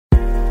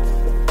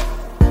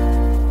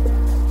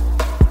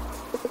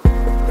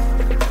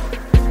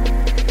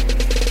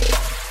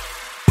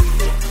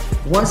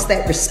Once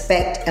that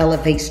respect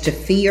elevates to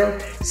fear,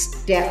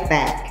 step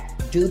back,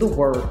 do the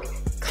work,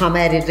 come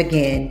at it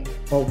again,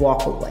 or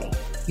walk away.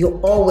 You'll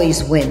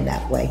always win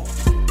that way.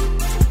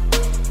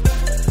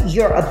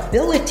 Your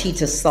ability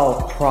to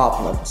solve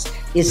problems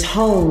is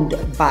honed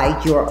by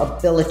your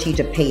ability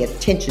to pay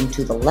attention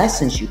to the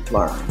lessons you've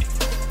learned.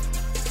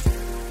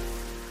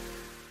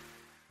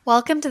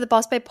 Welcome to the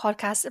Boss Babe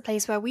Podcast, a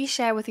place where we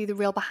share with you the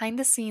real behind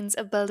the scenes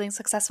of building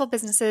successful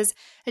businesses,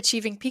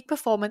 achieving peak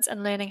performance,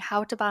 and learning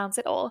how to balance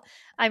it all.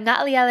 I'm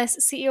Natalie Ellis,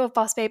 CEO of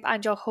Boss Babe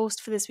and your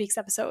host for this week's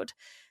episode.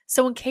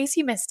 So in case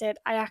you missed it,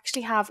 I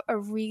actually have a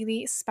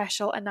really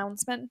special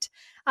announcement.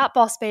 At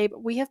Boss Babe,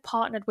 we have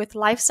partnered with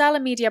lifestyle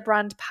and media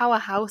brand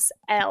powerhouse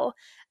Elle.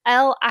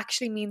 Elle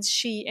actually means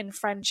she in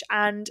French,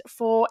 and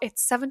for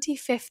its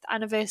 75th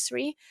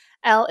anniversary,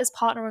 Elle is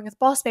partnering with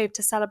Boss Babe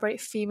to celebrate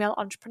female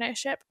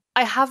entrepreneurship.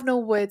 I have no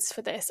words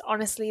for this.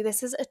 Honestly,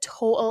 this is a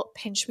total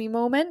pinch me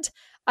moment.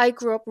 I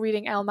grew up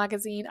reading Elle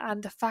magazine,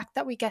 and the fact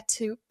that we get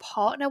to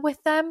partner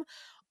with them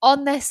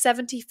on their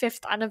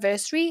 75th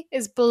anniversary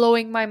is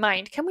blowing my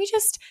mind. Can we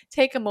just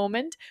take a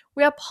moment?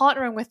 We are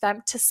partnering with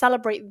them to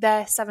celebrate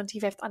their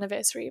 75th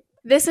anniversary.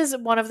 This is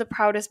one of the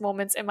proudest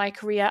moments in my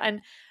career, and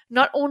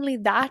not only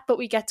that, but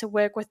we get to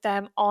work with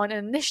them on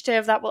an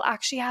initiative that will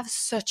actually have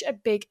such a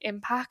big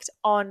impact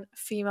on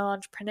female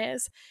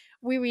entrepreneurs.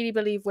 We really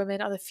believe women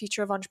are the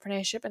future of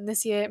entrepreneurship, and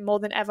this year, more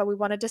than ever, we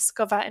want to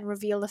discover and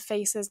reveal the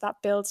faces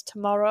that build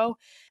tomorrow.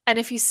 And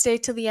if you stay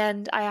till the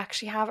end, I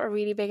actually have a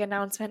really big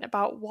announcement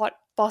about what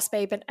Boss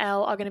Babe and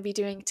Elle are going to be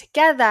doing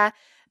together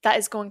that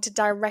is going to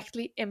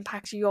directly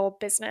impact your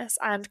business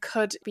and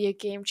could be a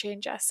game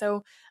changer.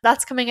 So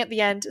that's coming at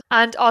the end.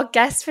 And our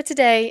guest for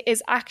today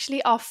is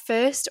actually our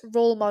first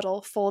role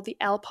model for the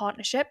Elle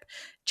partnership,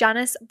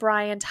 Janice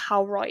Bryant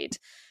Howroyd.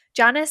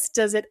 Janice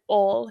does it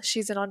all.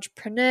 She's an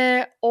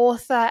entrepreneur,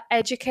 author,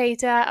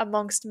 educator,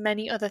 amongst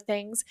many other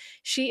things.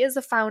 She is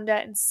the founder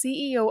and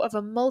CEO of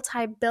a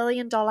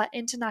multi-billion-dollar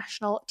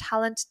international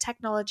talent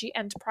technology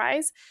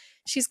enterprise.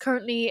 She's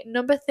currently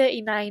number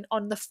 39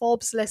 on the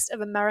Forbes list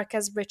of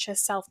America's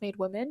richest self-made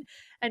women,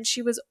 and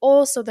she was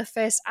also the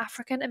first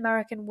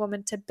African-American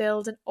woman to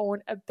build and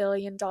own a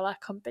billion-dollar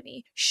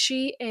company.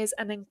 She is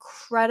an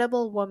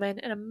incredible woman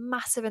and a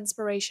massive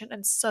inspiration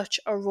and such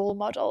a role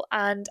model,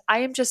 and I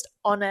am just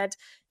honored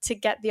to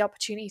get the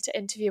opportunity to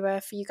interview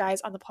her for you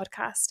guys on the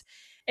podcast.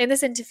 In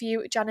this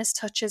interview, Janice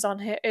touches on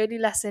her early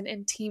lesson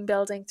in team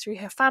building through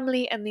her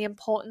family and the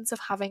importance of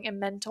having a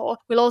mentor.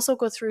 We'll also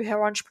go through her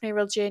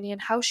entrepreneurial journey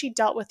and how she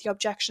dealt with the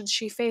objections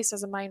she faced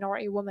as a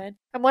minority woman.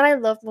 And what I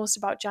love most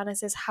about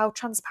Janice is how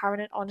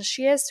transparent and honest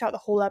she is throughout the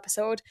whole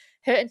episode.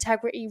 Her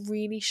integrity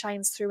really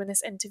shines through in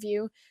this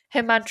interview.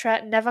 Her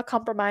mantra, never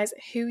compromise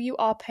who you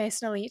are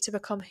personally to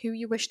become who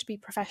you wish to be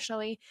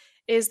professionally,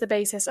 is the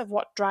basis of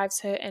what drives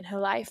her in her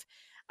life.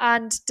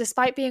 And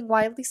despite being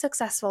wildly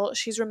successful,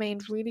 she's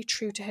remained really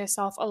true to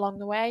herself along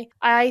the way.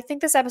 I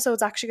think this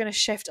episode's actually going to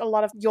shift a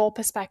lot of your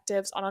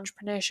perspectives on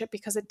entrepreneurship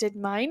because it did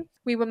mine.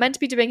 We were meant to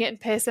be doing it in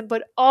person,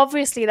 but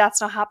obviously that's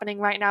not happening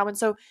right now. And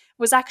so it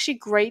was actually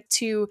great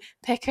to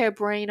pick her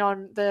brain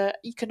on the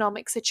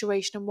economic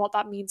situation and what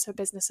that means for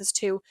businesses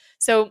too.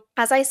 So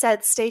as I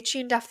said, stay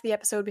tuned after the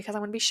episode because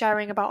I'm going to be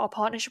sharing about our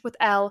partnership with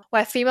Elle,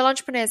 where female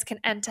entrepreneurs can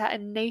enter a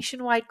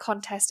nationwide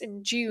contest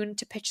in June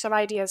to pitch their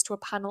ideas to a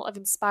panel of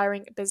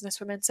inspiring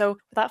businesswomen. So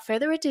without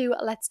further ado,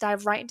 let's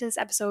dive right into this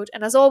episode.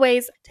 And as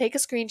always, take a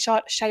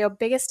screenshot, share your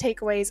biggest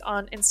takeaways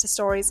on Insta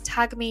stories,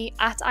 tag me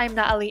at I'm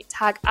Natalie,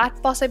 tag at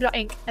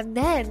bossbabe.inc, and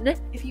then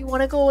if you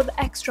want to go the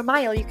extra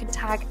mile, you can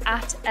tag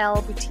at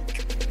Elle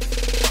Boutique.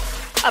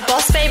 A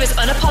boss babe is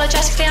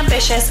unapologetically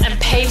ambitious and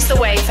paves the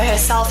way for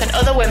herself and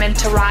other women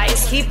to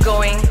rise. Keep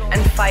going and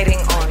fighting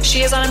on.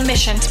 She is on a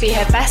mission to be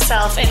her best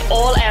self in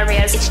all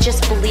areas. It's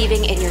just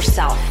believing in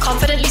yourself.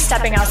 Confidently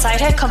stepping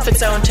outside her comfort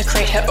zone to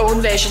create her own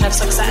version of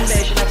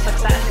success.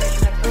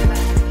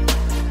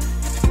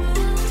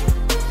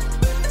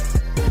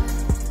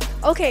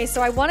 Okay,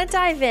 so I want to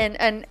dive in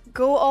and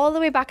go all the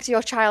way back to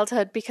your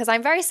childhood because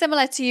I'm very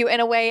similar to you in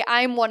a way.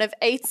 I'm one of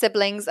 8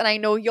 siblings and I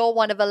know you're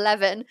one of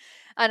 11.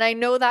 And I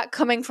know that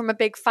coming from a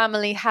big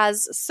family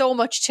has so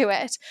much to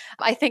it.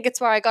 I think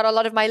it's where I got a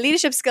lot of my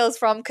leadership skills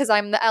from because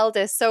I'm the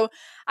eldest. So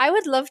I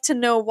would love to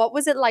know, what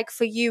was it like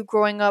for you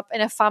growing up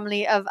in a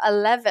family of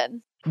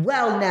 11?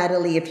 Well,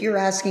 Natalie, if you're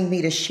asking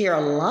me to share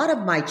a lot of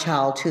my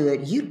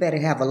childhood, you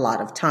better have a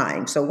lot of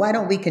time. So why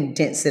don't we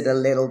condense it a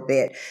little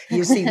bit?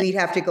 You see, we'd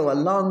have to go a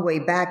long way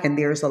back and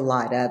there's a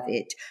lot of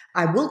it.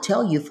 I will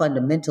tell you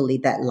fundamentally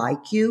that,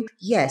 like you,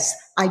 yes,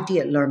 I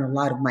did learn a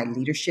lot of my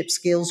leadership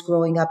skills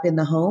growing up in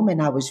the home. And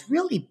I was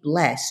really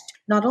blessed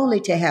not only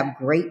to have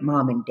great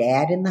mom and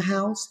dad in the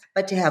house,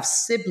 but to have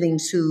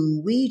siblings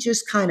who we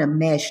just kind of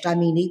meshed. I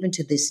mean, even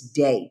to this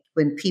day,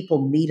 when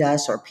people meet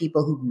us or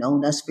people who've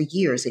known us for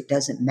years, it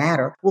doesn't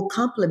matter, will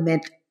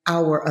compliment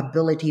our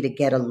ability to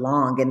get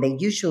along. And they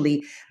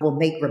usually will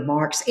make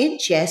remarks in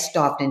jest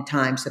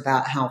oftentimes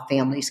about how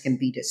families can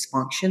be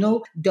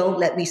dysfunctional. Don't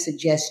let me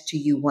suggest to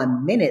you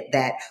 1 minute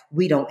that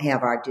we don't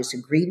have our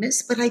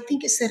disagreements, but I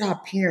think it's that our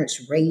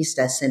parents raised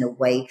us in a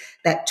way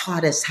that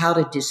taught us how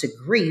to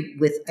disagree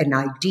with an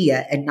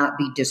idea and not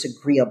be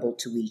disagreeable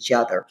to each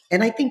other.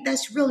 And I think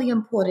that's really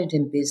important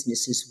in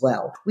business as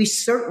well. We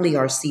certainly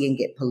are seeing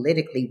it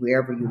politically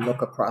wherever you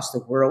look across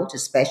the world,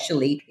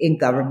 especially in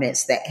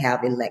governments that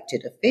have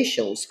elected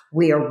officials,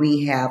 where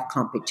we have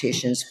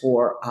competitions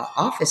for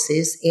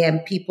offices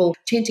and people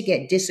tend to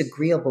get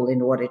disagreeable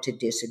in order to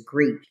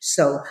disagree.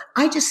 So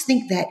I just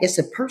think that it's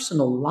a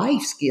personal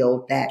life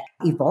skill that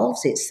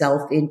evolves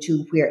itself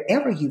into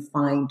wherever you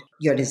find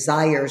your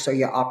desires or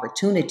your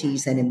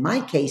opportunities. And in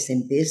my case,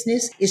 in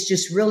business, it's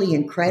just really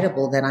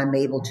incredible that I'm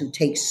able to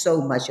take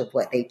so much of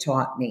what they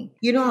taught me.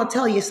 I'll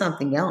tell you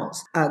something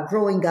else.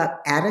 Growing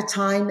up at a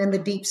time in the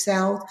Deep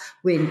South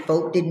when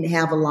folk didn't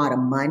have a lot of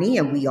money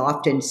and we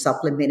often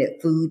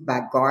supplemented food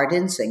by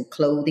gardens and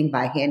clothing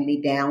by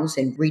hand-me-downs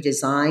and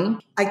redesign,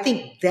 I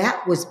think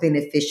that was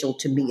beneficial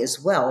to me as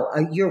well.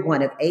 You're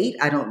one of 8.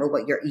 I don't know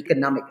what your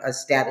economic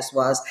status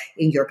was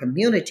in your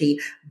community,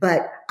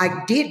 but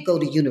I did go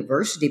to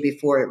university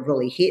before it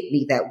really hit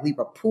me that we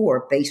were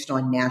poor based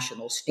on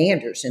national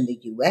standards in the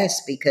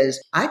U.S.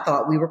 because I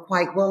thought we were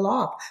quite well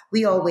off.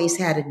 We always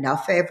had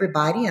enough for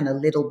everybody and a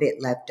little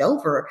bit left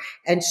over.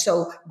 And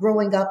so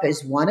growing up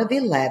as one of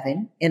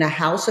 11 in a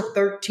house of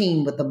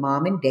 13 with the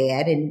mom and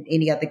dad and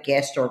any other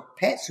guests or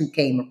pets who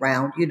came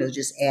around,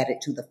 just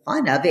added to the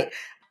fun of it.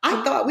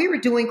 I thought we were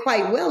doing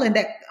quite well. And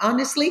that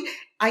honestly,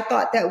 I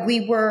thought that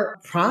we were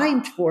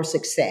primed for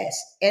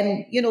success.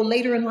 And,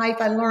 later in life,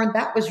 I learned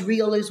that was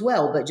real as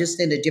well, but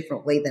just in a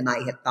different way than I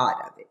had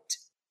thought of it.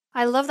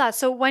 I love that.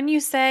 So when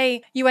you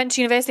say you went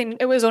to university and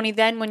it was only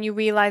then when you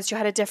realized you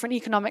had a different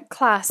economic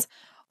class,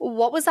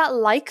 what was that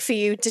like for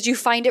you? Did you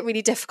find it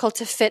really difficult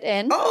to fit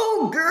in?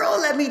 Oh, girl,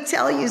 let me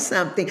tell you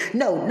something.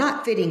 No,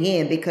 not fitting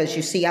in because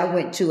you see, I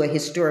went to a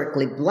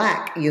historically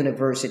Black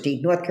university,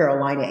 North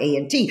Carolina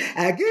A&T,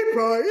 Aggie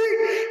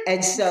Pride.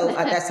 And so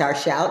that's our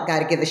shout. Got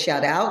to give a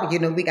shout out.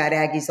 We got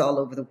Aggies all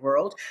over the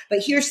world. But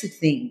here's the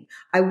thing.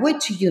 I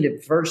went to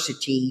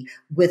university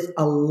with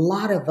a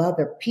lot of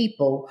other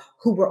people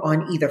who were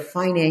on either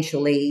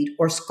financial aid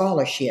or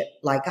scholarship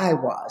like I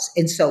was.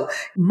 And so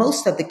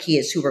most of the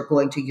kids who were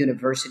going to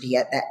university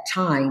at that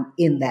time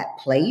in that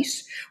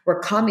place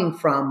were coming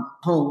from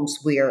homes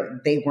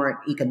where they weren't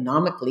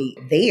economically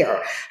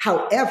there.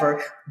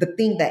 However, the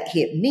thing that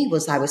hit me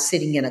was I was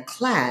sitting in a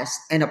class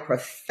and a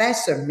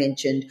professor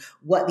mentioned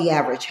what the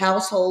average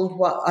household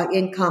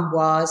income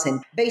was.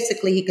 And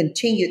basically he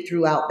continued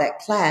throughout that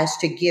class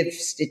to give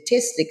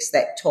statistics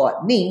that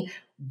taught me,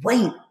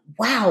 wait,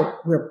 wow,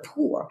 we're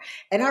poor.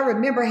 And I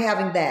remember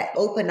having that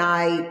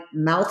open-eyed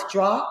mouth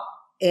drop.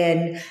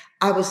 And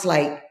I was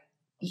like,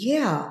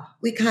 yeah,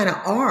 we kind of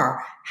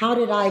are. How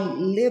did I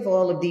live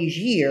all of these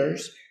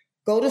years,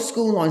 go to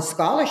school on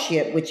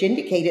scholarship, which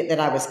indicated that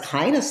I was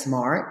kind of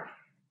smart,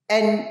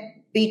 and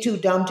be too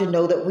dumb to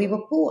know that we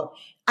were poor?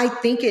 I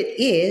think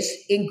it is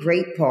in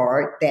great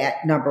part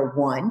that, number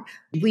one,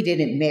 we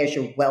didn't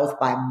measure wealth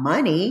by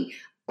money.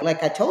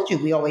 Like I told you,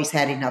 we always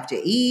had enough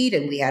to eat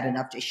and we had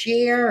enough to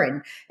share,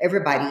 and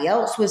everybody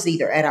else was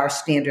either at our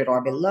standard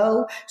or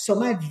below. So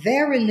my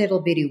very little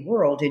bitty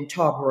world in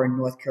Tarboro,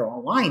 North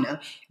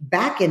Carolina,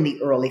 back in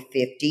the early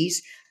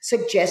 50s,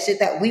 suggested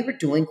that we were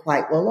doing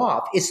quite well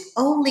off. It's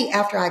only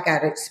after I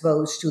got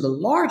exposed to the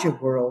larger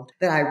world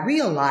that I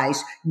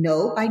realized,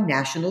 no, by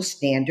national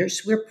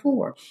standards, we're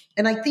poor.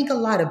 And I think a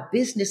lot of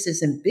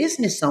businesses and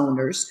business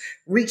owners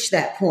reach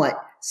that point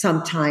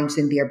sometimes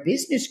in their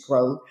business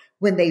growth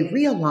when they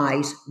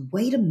realize,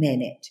 wait a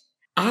minute,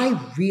 I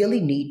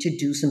really need to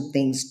do some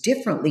things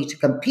differently to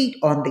compete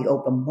on the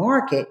open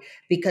market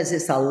because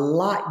it's a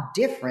lot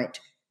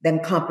different than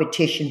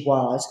competition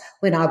was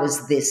when I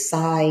was this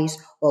size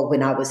or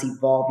when I was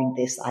evolving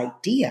this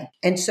idea.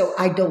 And so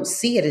I don't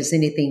see it as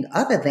anything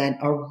other than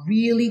a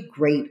really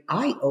great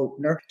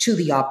eye-opener to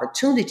the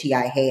opportunity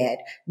I had,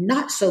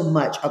 not so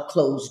much a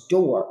closed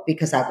door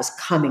because I was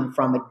coming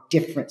from a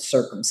different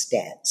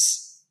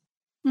circumstance.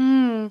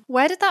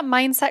 Where did that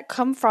mindset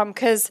come from?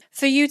 Because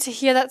for you to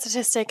hear that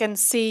statistic and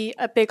see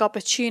a big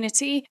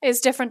opportunity is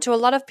different to a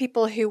lot of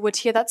people who would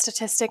hear that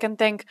statistic and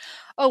think,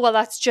 oh, well,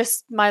 that's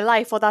just my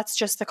life or that's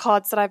just the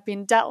cards that I've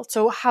been dealt.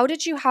 So how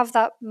did you have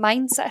that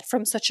mindset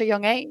from such a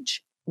young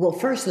age? Well,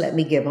 first, let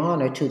me give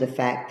honor to the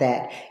fact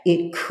that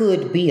it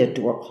could be a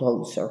door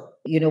closer.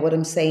 You know what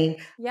I'm saying?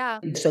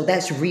 Yeah. So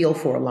that's real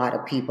for a lot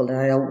of people. And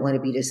I don't want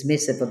to be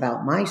dismissive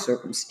about my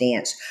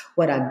circumstance.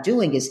 What I'm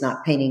doing is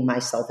not painting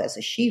myself as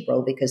a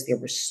hero because there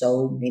were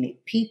so many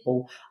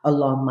people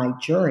along my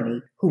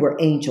journey who were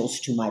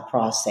angels to my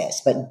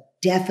process. But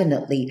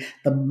definitely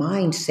the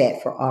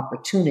mindset for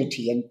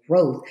opportunity and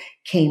growth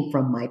came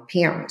from my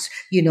parents.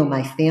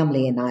 My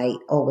family and I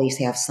always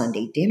have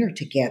Sunday dinner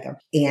together.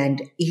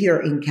 And here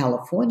in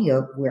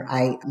California, where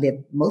I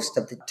live most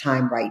of the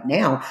time right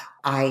now,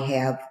 I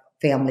have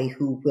family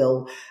who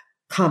will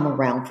come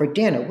around for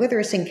dinner, whether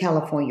it's in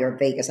California or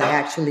Vegas. I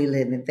actually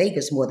live in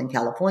Vegas more than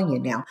California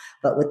now.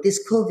 But with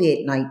this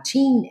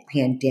COVID-19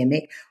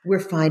 pandemic, we're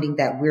finding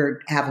that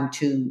we're having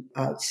to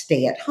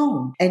stay at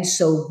home. And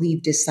so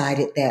we've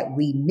decided that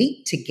we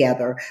meet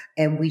together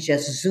and we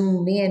just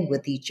Zoom in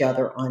with each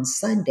other on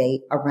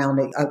Sunday around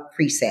a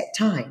preset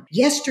time.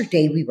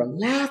 Yesterday, we were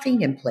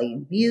laughing and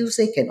playing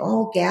music and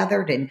all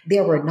gathered, and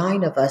there were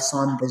 9 of us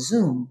on the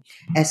Zoom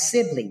as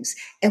siblings,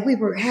 and we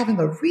were having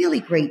a really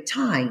great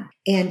time.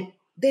 And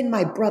then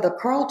my brother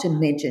Carlton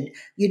mentioned,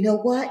 you know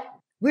what?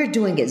 We're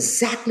doing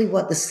exactly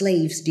what the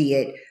slaves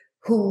did,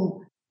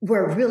 who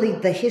were really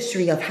the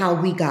history of how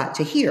we got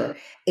to here.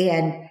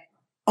 And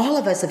all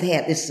of us have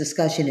had this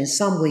discussion in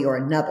some way or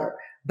another.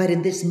 But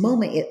in this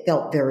moment, it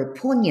felt very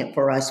poignant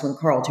for us when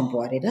Carlton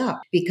brought it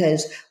up,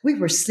 because we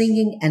were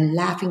singing and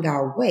laughing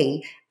our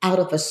way out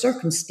of a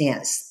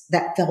circumstance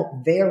that felt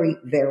very,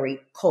 very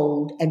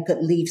cold and could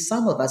leave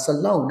some of us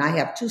alone. I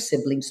have 2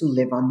 siblings who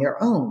live on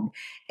their own.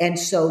 And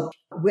so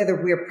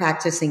whether we're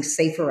practicing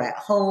safer at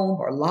home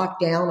or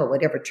lockdown or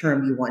whatever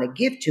term you want to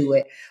give to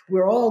it,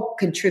 we're all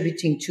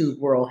contributing to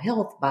world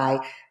health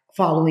by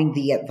following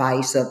the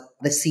advice of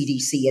the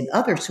CDC and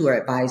others who are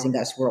advising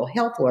us, World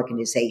Health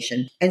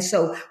Organization. And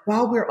so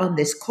while we're on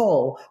this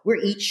call,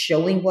 we're each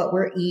showing what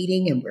we're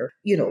eating, and we're,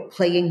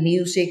 playing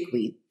music.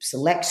 We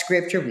select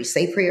scripture. We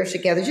say prayers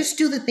together. Just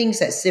do the things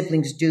that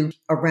siblings do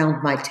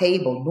around my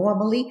table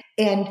normally.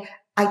 And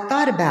I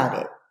thought about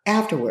it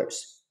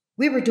afterwards.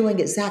 We were doing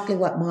exactly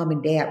what Mom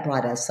and Dad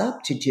brought us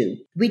up to do.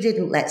 We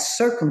didn't let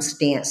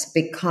circumstance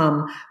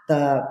become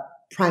the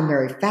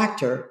primary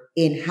factor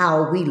in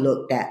how we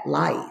looked at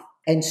life.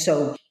 And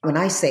so when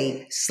I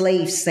say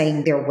slaves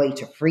sang their way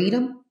to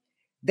freedom,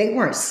 they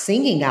weren't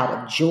singing out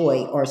of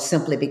joy or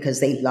simply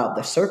because they loved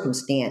the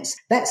circumstance.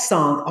 That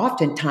song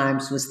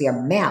oftentimes was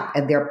their map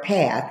and their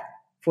path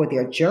for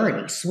their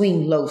journey.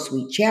 Swing low,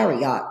 sweet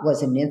chariot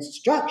was an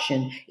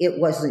instruction. It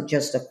wasn't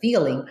just a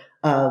feeling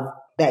of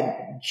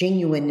that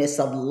genuineness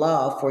of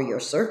love for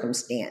your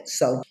circumstance.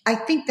 So I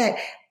think that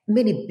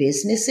many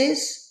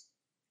businesses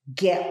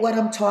get what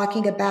I'm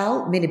talking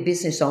about. Many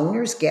business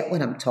owners get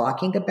what I'm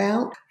talking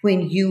about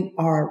when you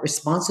are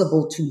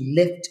responsible to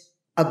lift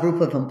a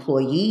group of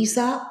employees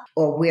up,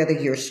 or whether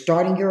you're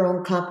starting your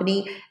own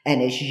company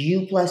and it's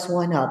you plus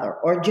one other,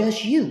 or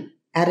just you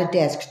at a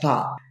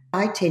desktop.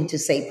 I tend to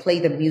say, play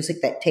the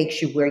music that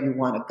takes you where you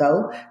want to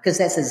go, because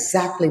that's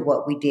exactly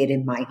what we did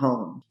in my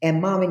home.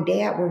 And Mom and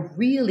Dad were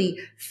really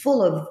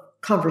full of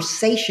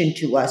conversation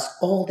to us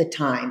all the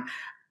time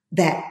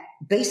that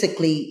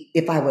basically,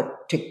 if I were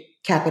to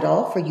cap it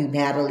all for you,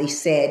 Natalie,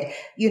 said,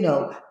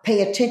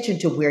 pay attention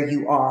to where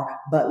you are,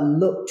 but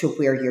look to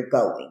where you're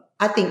going.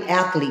 I think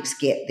athletes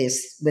get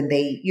this when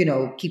they,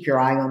 keep your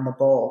eye on the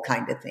ball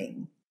kind of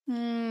thing.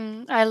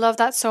 I love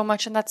that so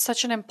much. And that's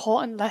such an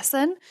important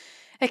lesson.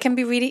 It can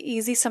be really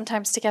easy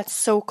sometimes to get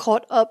so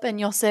caught up in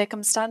your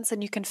circumstance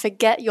and you can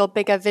forget your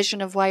bigger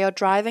vision of where you're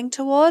driving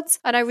towards.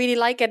 And I really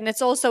like it. And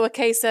it's also a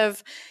case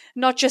of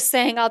not just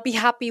saying I'll be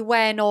happy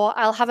when, or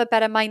I'll have a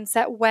better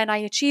mindset when I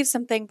achieve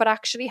something, but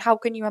actually how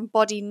can you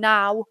embody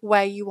now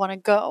where you want to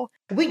go?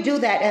 We do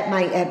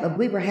that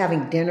we were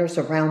having dinners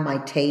around my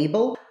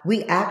table.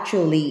 We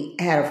actually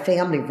had a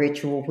family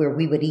ritual where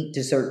we would eat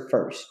dessert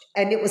first.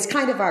 And it was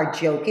kind of our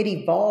joke. It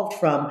evolved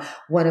from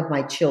one of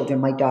my children,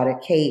 my daughter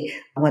Kay,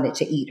 wanted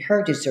to eat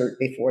her dessert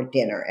before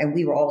dinner. And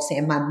we were all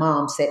saying, my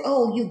mom said,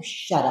 "Oh, you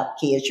shut up,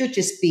 kids. You're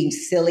just being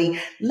silly.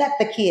 Let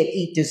the kid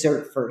eat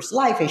dessert first.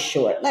 Life is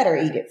short. Let her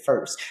eat it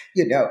first."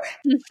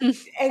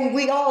 And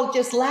we all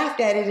just laughed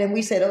at it. And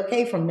we said,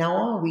 okay, from now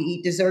on, we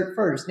eat dessert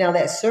first. Now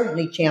that's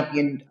certainly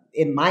championed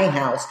in my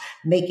house,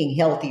 making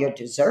healthier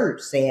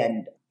desserts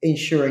and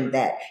ensuring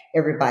that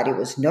everybody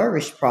was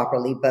nourished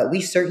properly. But we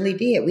certainly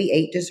did. We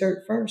ate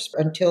dessert first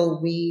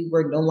until we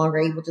were no longer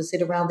able to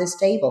sit around this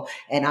table.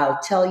 And I'll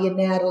tell you,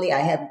 Natalie, I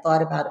hadn't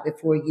thought about it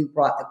before you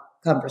brought the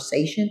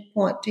conversation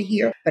point to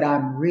here, but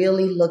I'm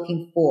really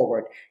looking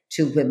forward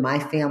to when my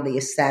family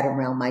is sat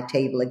around my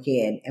table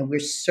again. And we're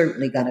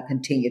certainly going to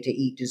continue to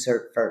eat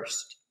dessert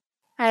first.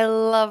 I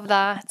love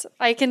that.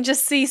 I can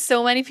just see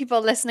so many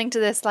people listening to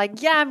this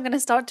like, yeah, I'm going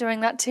to start doing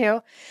that too.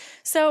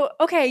 So,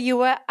 okay, you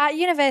were at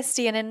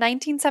university and in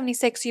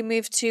 1976 you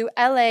moved to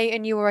LA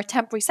and you were a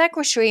temporary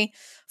secretary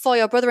for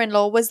your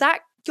brother-in-law. Was that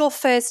your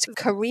first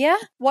career?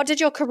 What did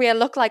your career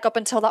look like up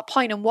until that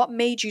point, and what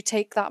made you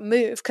take that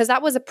move? Because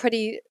that was a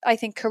pretty, I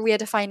think,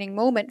 career-defining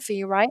moment for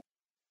you, right?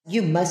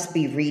 You must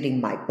be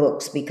reading my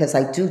books, because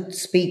I do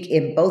speak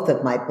in both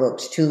of my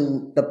books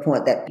to the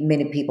point that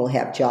many people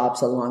have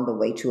jobs along the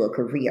way to a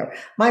career.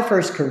 My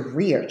first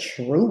career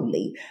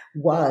truly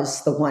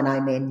was the one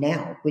I'm in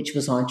now, which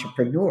was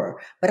entrepreneur.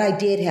 But I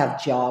did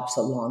have jobs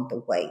along the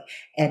way.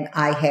 And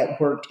I had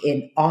worked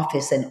in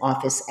office and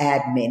office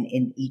admin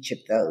in each of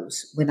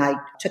those. When I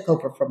took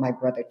over for my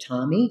brother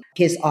Tommy,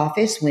 his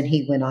office, when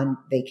he went on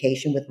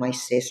vacation with my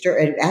sister,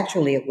 and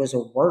actually it was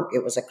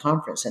a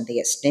conference, and they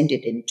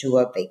extended into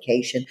a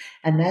vacation.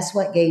 And that's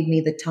what gave me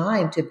the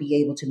time to be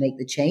able to make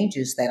the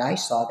changes that I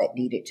saw that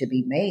needed to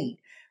be made.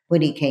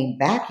 When he came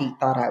back, he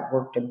thought I'd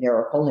worked a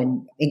miracle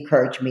and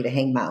encouraged me to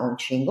hang my own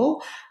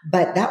shingle.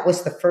 But that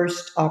was the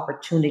first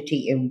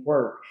opportunity in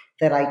work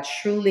that I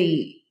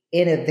truly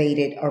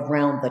innovated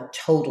around the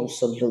total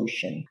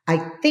solution. I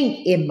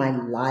think in my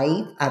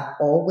life, I've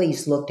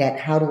always looked at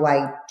how do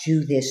I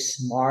do this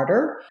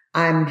smarter?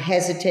 I'm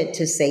hesitant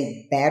to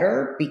say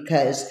better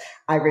because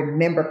I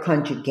remember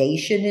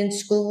conjugation in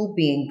school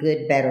being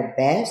good, better,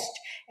 best.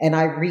 And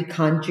I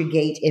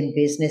reconjugate in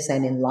business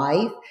and in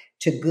life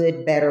to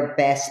good, better,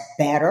 best,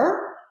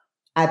 better.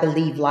 I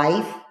believe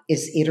life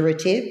is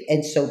iterative,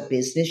 and so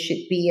business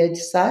should be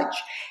as such.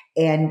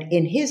 And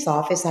in his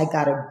office, I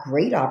got a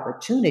great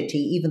opportunity,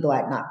 even though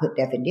I had not put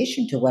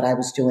definition to what I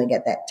was doing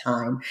at that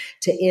time,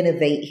 to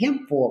innovate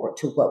him forward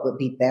to what would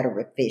be better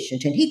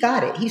efficient. And he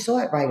got it. He saw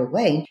it right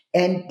away.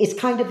 And it's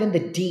kind of in the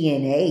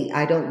DNA.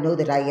 I don't know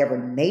that I ever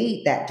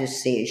made that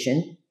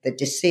decision. The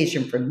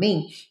decision for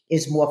me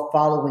is more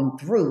following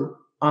through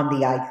on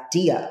the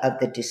idea of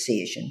the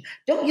decision.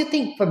 Don't you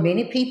think for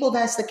many people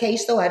that's the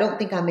case, though? I don't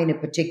think I'm any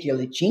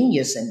particular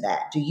genius in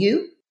that. Do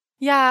you?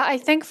 Yeah, I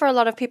think for a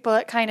lot of people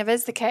it kind of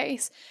is the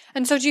case.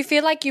 And so do you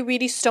feel like you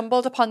really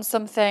stumbled upon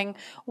something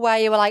where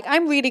you were like,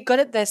 I'm really good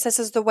at this, this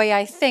is the way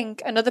I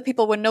think, and other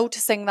people were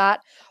noticing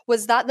that?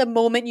 Was that the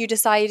moment you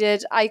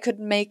decided I could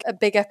make a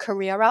bigger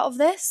career out of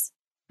this?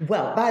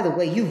 Well, by the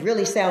way, you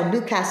really sound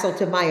Newcastle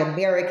to my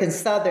American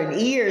Southern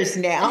ears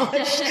now.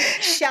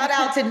 Shout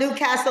out to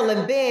Newcastle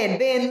and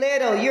Ben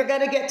Little. You're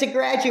going to get to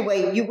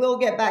graduate. You will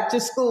get back to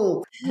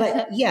school.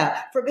 But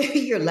yeah, for me,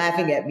 you're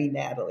laughing at me,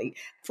 Natalie.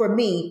 For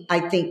me,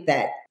 I think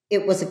that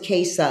it was a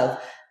case of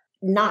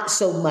not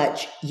so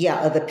much,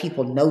 other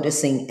people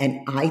noticing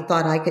and I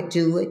thought I could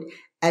do it,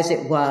 as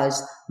it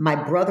was my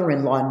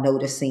brother-in-law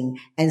noticing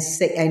and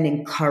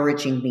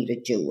encouraging me to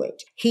do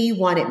it. He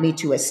wanted me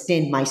to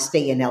extend my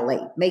stay in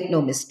LA. Make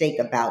no mistake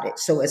about it.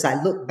 So as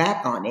I look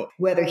back on it,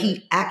 whether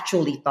he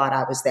actually thought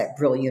I was that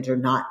brilliant or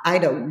not, I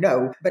don't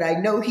know. But I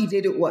know he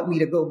didn't want me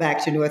to go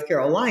back to North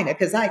Carolina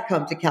because I'd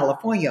come to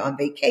California on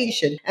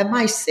vacation and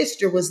my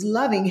sister was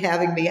loving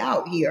having me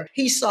out here.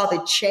 He saw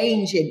the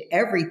change in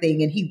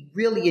everything and he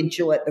really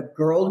enjoyed the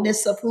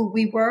girlness of who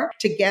we were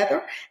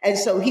together. And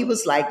so he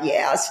was like,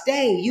 yeah,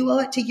 stay. You owe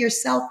it to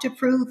yourself to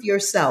prove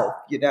yourself,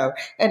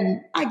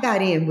 And I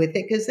got in with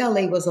it because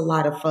LA was a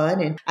lot of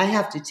fun. And I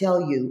have to tell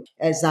you,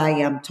 as I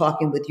am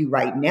talking with you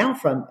right now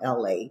from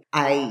LA,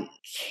 I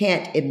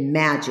can't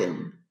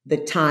imagine the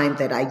time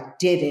that I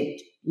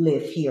didn't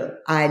live here.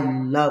 I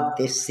love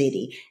this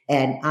city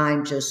and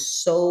I'm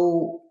just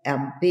so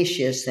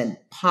ambitious and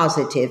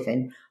positive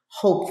and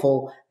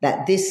hopeful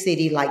that this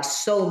city, like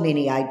so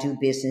many I do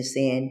business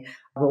in,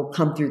 will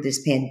come through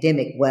this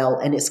pandemic well.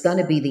 And it's going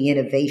to be the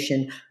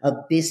innovation of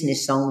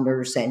business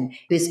owners and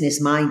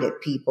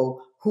business-minded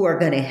people who are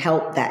going to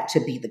help that to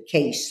be the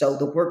case. So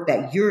the work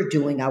that you're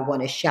doing, I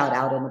want to shout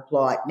out and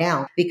applaud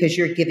now because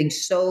you're giving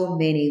so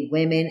many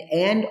women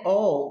and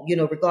all,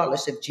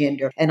 regardless of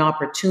gender, an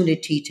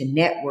opportunity to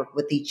network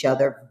with each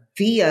other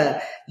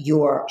via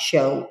your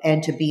show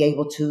and to be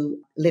able to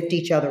lift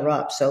each other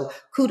up. So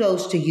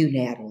kudos to you,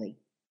 Natalie.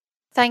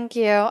 Thank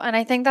you. And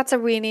I think that's a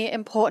really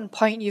important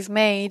point you've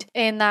made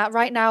in that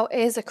right now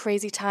is a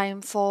crazy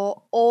time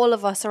for all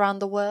of us around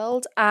the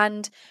world.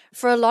 And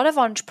for a lot of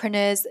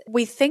entrepreneurs,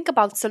 we think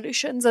about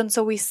solutions. And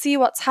so we see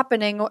what's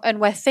happening and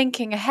we're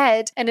thinking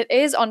ahead. And it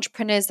is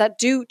entrepreneurs that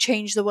do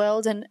change the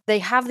world and they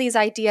have these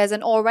ideas.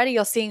 And already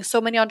you're seeing so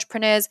many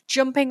entrepreneurs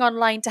jumping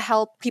online to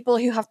help people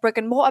who have brick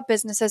and mortar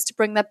businesses to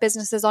bring their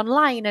businesses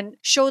online and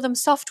show them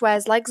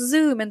softwares like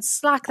Zoom and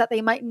Slack that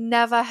they might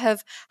never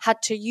have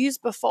had to use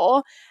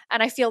before.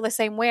 And I feel the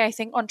same way. I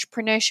think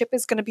entrepreneurship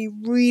is going to be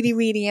really,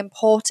 really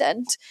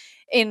important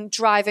in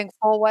driving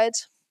forward.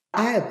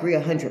 I agree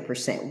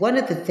 100%. One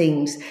of the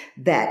things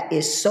that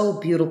is so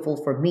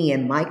beautiful for me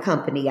and my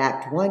company,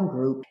 Act One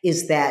Group,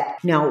 is that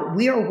now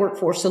we are a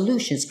workforce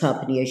solutions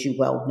company, as you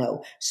well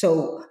know.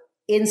 So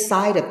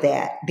inside of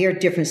that, there are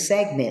different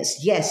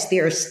segments. Yes,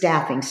 there is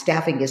staffing.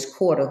 Staffing is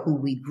core to who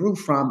we grew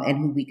from and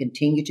who we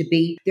continue to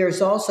be. There's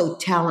also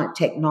talent,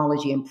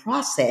 technology, and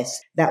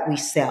process that we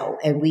sell,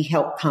 and we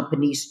help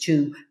companies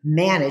to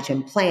manage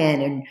and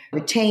plan and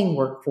retain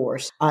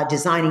workforce,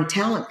 designing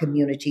talent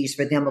communities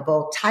for them of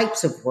all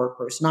types of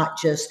workers, not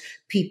just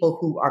people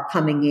who are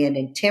coming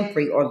in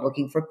temporary or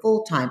looking for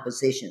full-time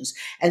positions.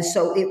 And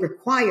so it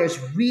requires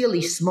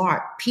really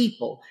smart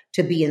people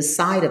to be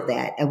inside of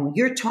that. And when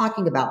you're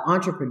talking about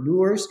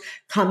entrepreneurs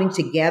coming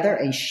together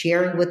and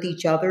sharing with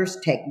each other's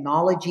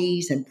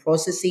technologies and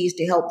processes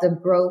to help them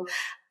grow,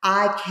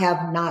 I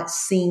have not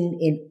seen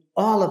in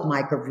all of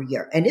my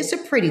career, and it's a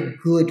pretty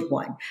good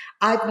one,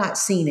 I've not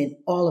seen in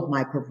all of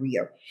my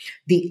career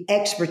the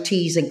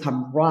expertise and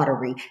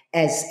camaraderie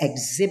as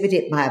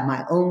exhibited by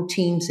my own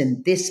teams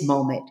in this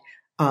moment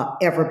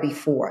ever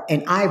before.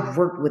 And I've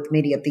worked with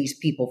many of these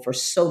people for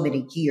so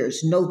many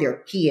years, know their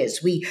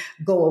kids. We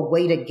go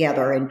away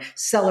together and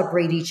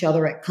celebrate each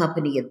other at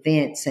company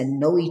events and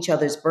know each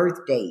other's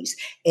birthdays.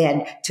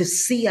 And to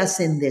see us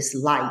in this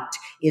light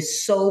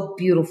is so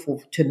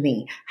beautiful to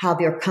me, how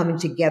they're coming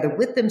together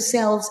with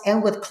themselves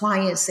and with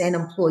clients and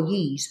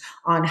employees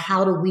on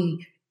how do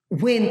we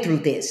win through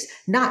this,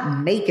 not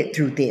make it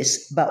through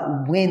this,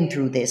 but win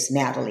through this,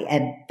 Natalie.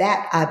 And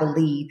that, I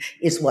believe,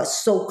 is what's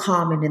so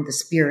common in the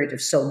spirit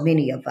of so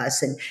many of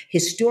us. And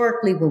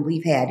historically, when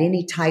we've had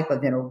any type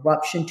of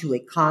interruption to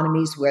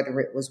economies, whether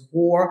it was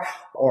war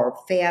or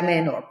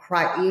famine or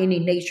any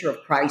nature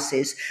of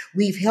crisis,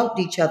 we've helped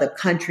each other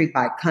country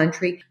by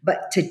country.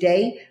 But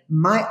today,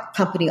 my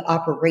company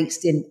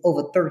operates in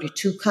over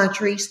 32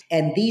 countries,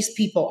 and these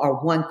people are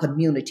one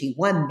community.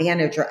 One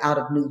manager out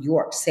of New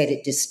York said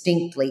it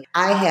distinctly.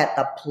 I had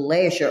the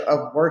pleasure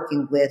of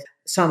working with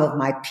some of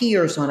my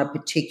peers on a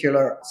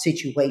particular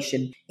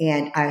situation,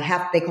 and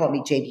they call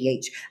me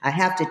JBH. I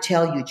have to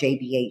tell you,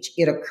 JBH,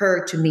 it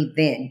occurred to me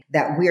then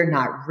that we're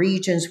not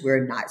regions,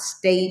 we're not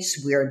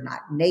states, we're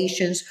not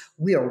nations,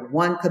 we are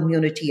one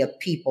community of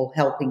people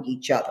helping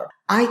each other.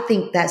 I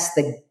think that's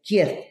the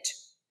gift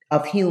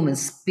of human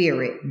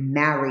spirit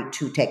married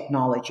to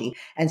technology.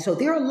 And so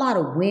there are a lot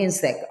of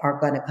wins that are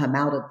going to come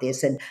out of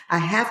this. And I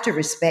have to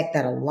respect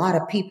that a lot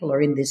of people are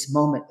in this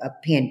moment of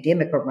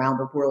pandemic around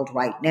the world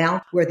right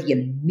now, where the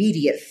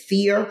immediate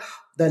fear,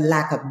 the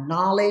lack of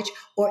knowledge,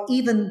 or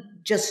even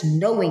just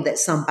knowing that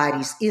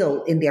somebody's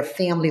ill in their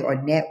family or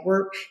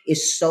network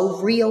is so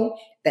real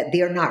that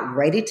they're not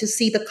ready to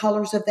see the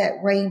colors of that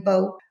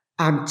rainbow.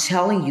 I'm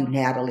telling you,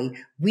 Natalie,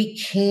 we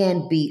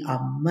can be a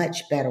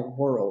much better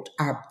world.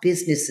 Our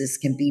businesses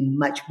can be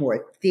much more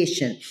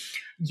efficient.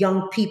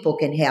 Young people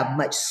can have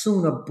much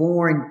sooner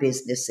born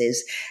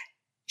businesses.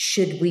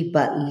 Should we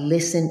but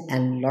listen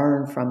and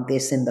learn from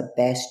this in the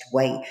best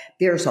way?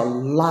 There's a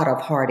lot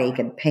of heartache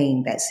and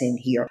pain that's in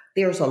here.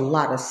 There's a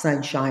lot of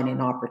sunshine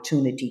and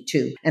opportunity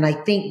too. And I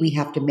think we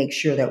have to make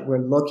sure that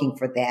we're looking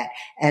for that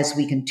as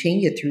we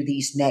continue through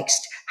these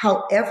next,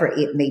 however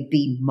it may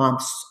be,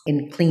 months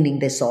in cleaning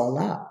this all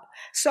up.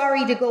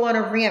 Sorry to go on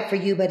a rant for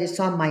you, but it's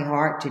on my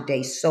heart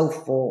today. So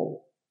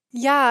full.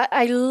 Yeah,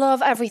 I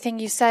love everything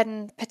you said,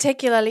 and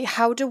particularly,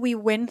 how do we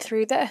win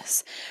through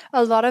this?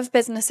 A lot of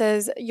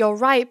businesses, you're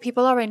right,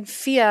 people are in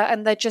fear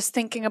and they're just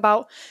thinking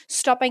about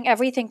stopping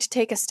everything to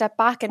take a step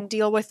back and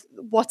deal with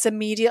what's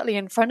immediately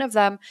in front of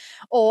them,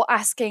 or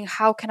asking,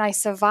 how can I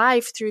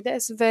survive through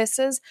this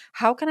versus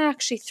how can I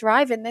actually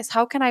thrive in this?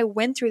 How can I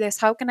win through this?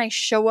 How can I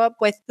show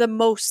up with the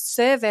most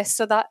service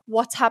so that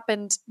what's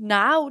happened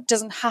now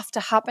doesn't have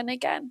to happen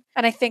again?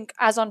 And I think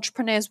as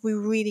entrepreneurs, we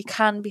really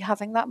can be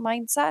having that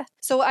mindset.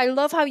 So I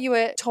love how you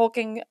were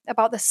talking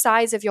about the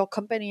size of your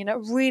company, and it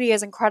really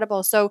is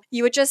incredible. So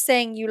you were just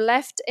saying you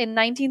left in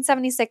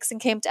 1976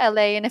 and came to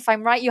LA, and if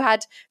I'm right, you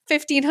had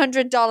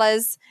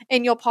 $1,500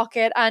 in your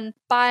pocket, and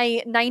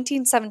by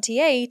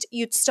 1978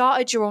 you'd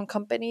started your own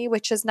company,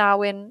 which is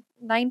now in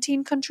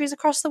 19 countries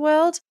across the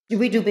world.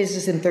 We do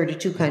business in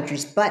 32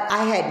 countries, but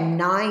I had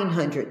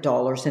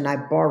 $900 and I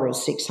borrowed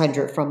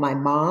 $600 from my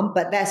mom.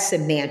 But that's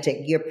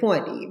semantic. Your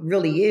point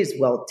really is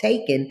well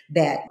taken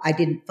that I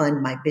didn't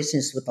fund my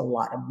business with a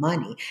lot of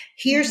money.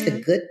 Here's the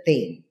good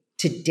thing.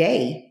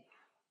 Today,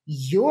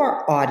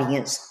 your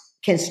audience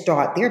can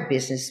start their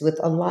business with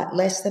a lot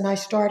less than I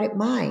started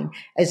mine.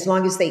 As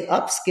long as they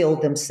upskill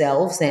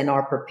themselves and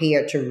are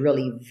prepared to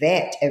really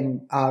vet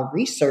and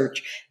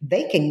research,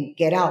 they can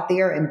get out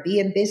there and be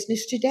in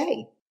business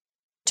today.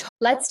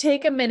 Let's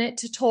take a minute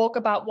to talk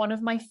about one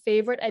of my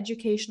favorite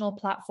educational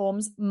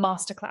platforms,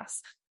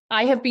 Masterclass.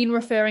 I have been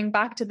referring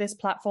back to this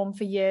platform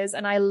for years,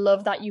 and I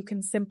love that you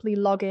can simply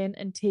log in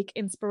and take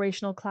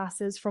inspirational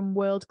classes from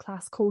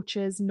world-class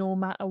coaches no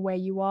matter where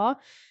you are.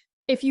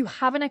 If you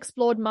haven't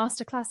explored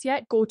Masterclass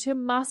yet, go to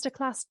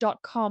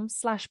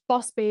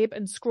masterclass.com/bossbabe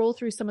and scroll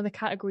through some of the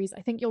categories.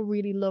 I think you'll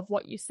really love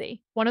what you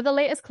see. One of the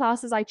latest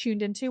classes I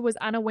tuned into was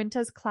Anna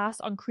Wintour's class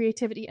on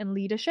creativity and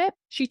leadership.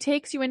 She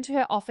takes you into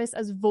her office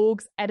as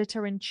Vogue's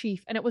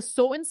editor-in-chief, and it was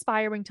so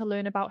inspiring to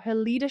learn about her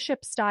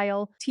leadership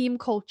style, team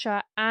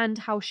culture, and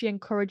how she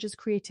encourages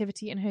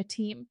creativity in her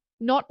team.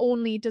 Not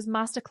only does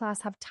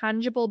Masterclass have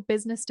tangible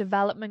business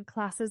development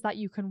classes that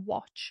you can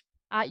watch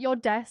at your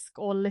desk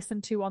or listen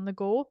to on the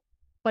go,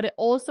 but it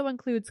also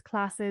includes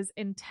classes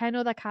in 10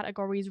 other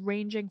categories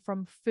ranging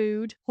from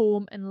food,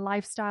 home and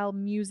lifestyle,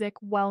 music,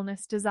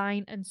 wellness,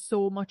 design, and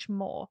so much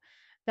more.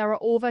 There are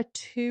over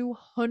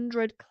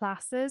 200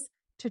 classes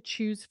to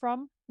choose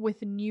from,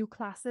 with new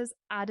classes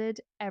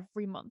added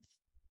every month.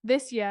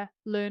 This year,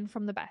 learn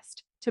from the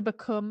best to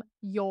become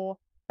your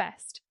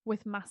best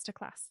with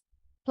Masterclass.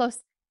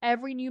 Plus,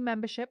 every new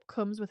membership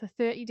comes with a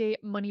 30-day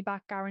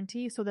money-back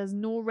guarantee, so there's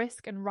no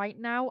risk. And right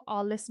now,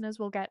 our listeners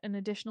will get an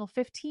additional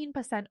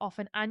 15% off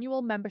an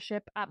annual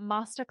membership at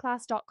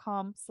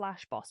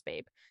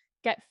masterclass.com/bossbabe.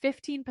 Get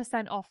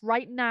 15% off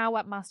right now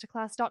at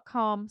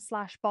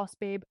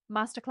masterclass.com/bossbabe,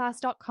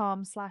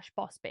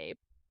 masterclass.com/bossbabe.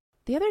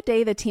 The other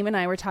day, the team and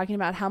I were talking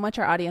about how much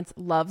our audience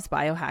loves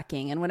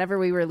biohacking. And whenever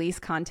we release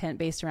content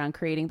based around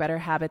creating better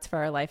habits for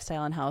our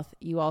lifestyle and health,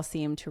 you all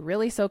seem to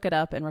really soak it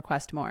up and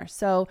request more.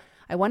 So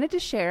I wanted to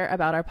share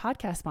about our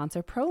podcast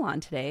sponsor, Prolon,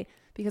 today,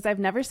 because I've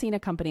never seen a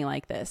company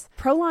like this.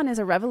 Prolon is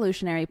a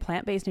revolutionary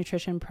plant-based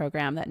nutrition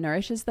program that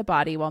nourishes the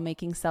body while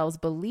making cells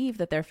believe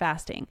that they're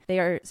fasting.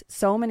 There are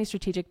so many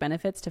strategic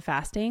benefits to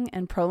fasting,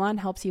 and Prolon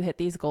helps you hit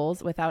these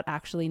goals without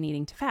actually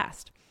needing to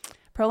fast.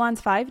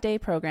 Prolon's 5-day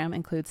program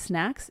includes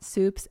snacks,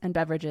 soups, and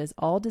beverages,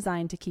 all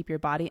designed to keep your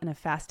body in a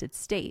fasted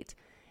state.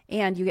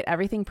 And you get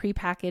everything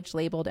prepackaged,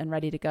 labeled, and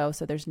ready to go,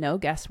 so there's no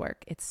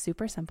guesswork. It's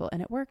super simple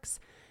and it works.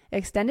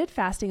 Extended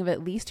fasting of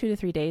at least 2 to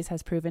 3 days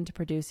has proven to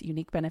produce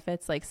unique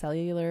benefits like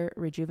cellular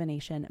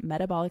rejuvenation,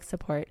 metabolic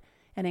support,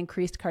 and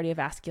increased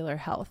cardiovascular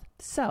health.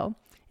 So,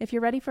 if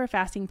you're ready for a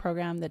fasting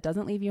program that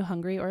doesn't leave you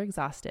hungry or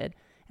exhausted,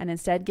 and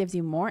instead gives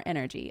you more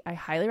energy, I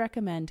highly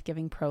recommend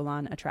giving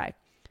Prolon a try.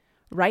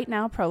 Right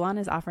now, Prolon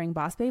is offering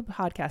Boss Babe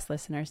podcast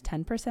listeners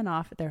 10%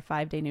 off their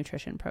 5-day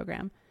nutrition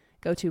program.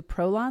 Go to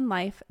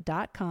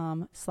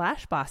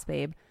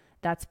prolonlife.com/bossbabe.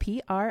 That's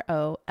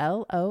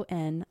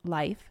PROLON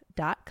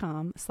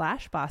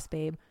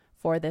life.com/bossbabe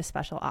for this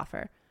special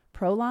offer.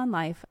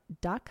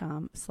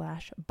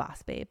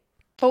 prolonlife.com/bossbabe.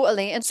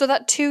 Totally. And so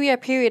that 2-year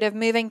period of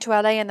moving to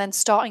LA and then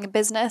starting a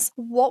business,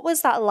 what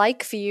was that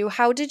like for you?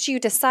 How did you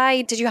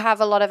decide? Did you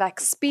have a lot of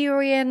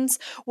experience?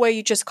 Were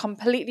you just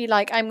completely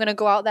like, I'm going to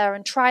go out there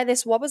and try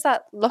this? What was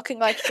that looking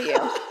like for you?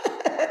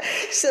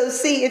 So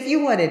see, if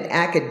you want an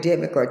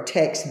academic or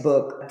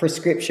textbook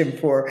prescription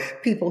for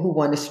people who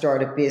want to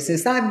start a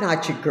business, I'm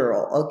not your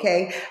girl,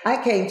 okay? I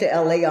came to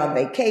LA on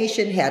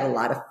vacation, had a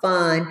lot of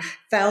fun,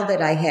 found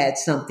that I had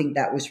something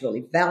that was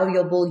really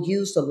valuable,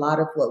 used a lot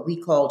of what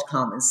we called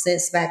common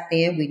sense back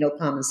then. We know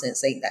common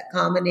sense ain't that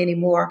common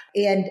anymore.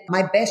 And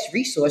my best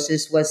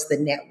resources was the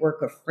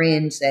network of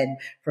friends and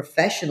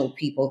professional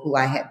people who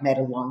I had met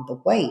along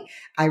the way.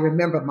 I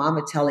remember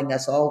Mama telling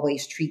us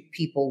always treat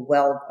people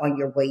well on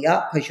your way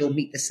up because you'll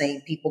meet the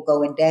same people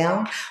going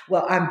down.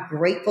 Well, I'm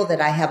grateful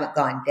that I haven't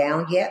gone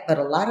down yet, but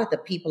a lot of the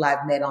people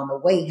I've met on the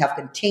way have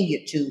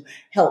continued to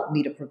help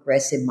me to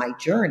progress in my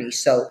journey.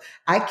 So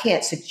I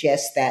can't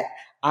suggest that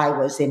I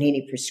was in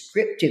any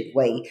prescriptive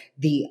way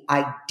the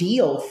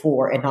ideal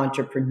for an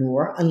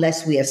entrepreneur,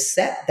 unless we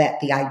accept that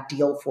the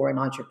ideal for an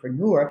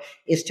entrepreneur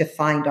is to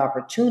find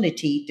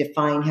opportunity, to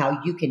find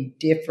how you can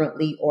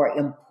differently or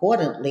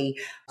importantly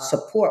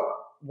support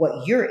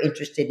what you're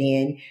interested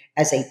in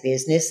as a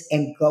business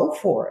and go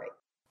for it.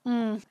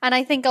 And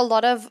I think a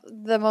lot of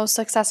the most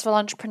successful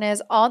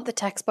entrepreneurs aren't the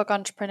textbook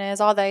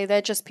entrepreneurs, are they?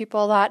 They're just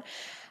people that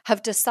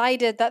have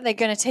decided that they're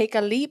going to take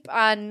a leap,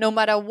 and no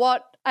matter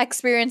what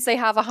experience they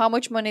have or how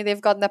much money they've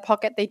got in their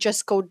pocket, they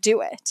just go do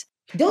it.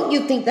 Don't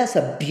you think that's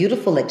a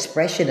beautiful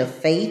expression of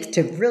faith,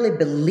 to really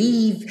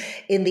believe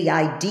in the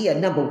idea,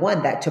 number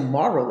one, that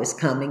tomorrow is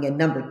coming, and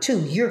number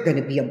two, you're going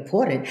to be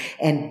important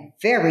and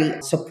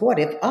very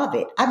supportive of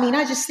it? I mean,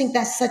 I just think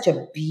that's such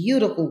a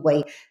beautiful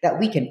way that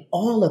we can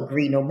all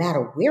agree no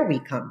matter where we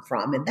come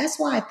from. And that's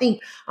why I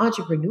think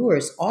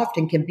entrepreneurs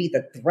often can be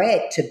the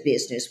thread to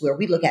business, where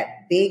we look at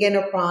big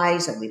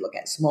enterprise and we look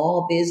at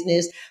small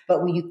business.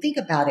 But when you think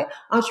about it,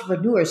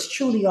 entrepreneurs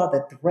truly are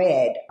the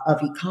thread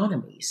of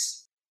economies.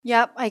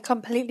 Yep, I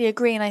completely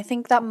agree. And I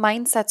think that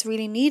mindset's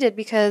really needed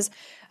because,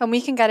 and we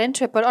can get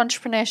into it, but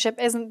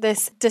entrepreneurship isn't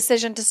this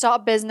decision to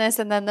start a business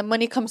and then the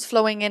money comes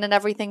flowing in and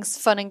everything's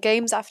fun and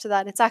games after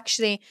that. It's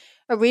actually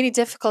a really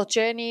difficult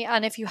journey.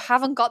 And if you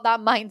haven't got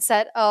that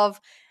mindset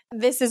of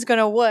this is going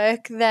to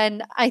work,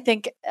 then I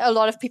think a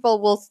lot of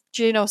people will,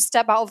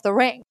 step out of the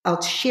ring.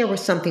 I'll share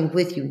something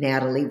with you,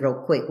 Natalie,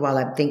 real quick while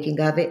I'm thinking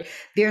of it.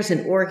 There's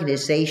an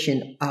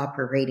organization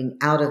operating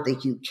out of the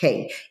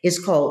UK. It's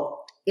called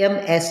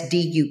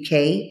MSD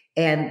UK,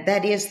 and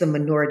that is the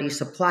Minority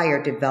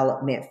Supplier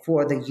Development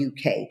for the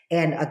UK.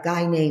 And a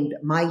guy named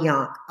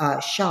Mayank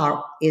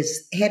Shah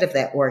is head of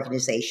that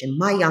organization.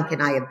 Mayank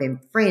and I have been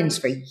friends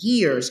for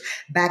years,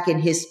 back in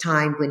his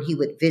time when he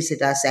would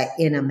visit us at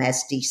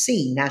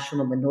NMSDC,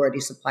 National Minority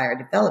Supplier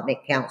Development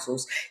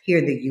Councils here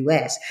in the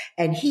US.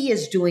 And he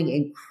is doing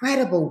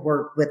incredible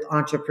work with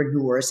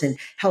entrepreneurs and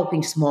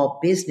helping small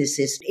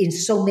businesses in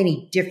so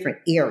many different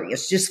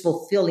areas, just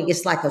fulfilling,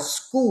 it's like a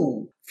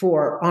school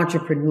for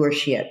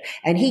entrepreneurship.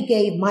 And he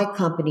gave my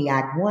company,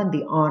 Act One,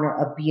 the honor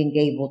of being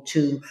able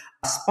to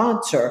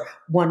sponsor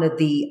one of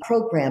the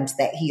programs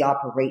that he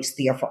operates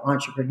there for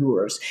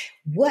entrepreneurs.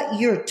 What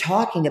you're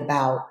talking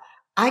about,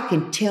 I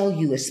can tell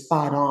you is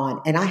spot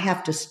on, and I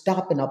have to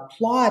stop and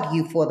applaud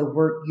you for the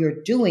work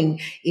you're doing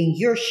in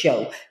your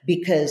show,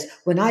 because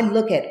when I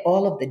look at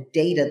all of the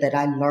data that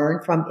I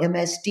learned from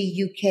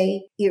MSD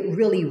UK, it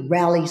really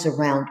rallies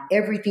around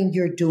everything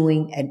you're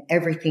doing and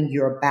everything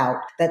you're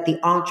about that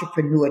the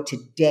entrepreneur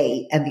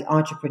today and the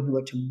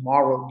entrepreneur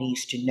tomorrow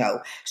needs to know.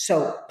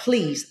 So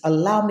please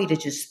allow me to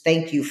just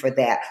thank you for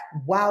that.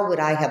 Wow, would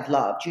I have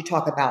loved, you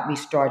talk about me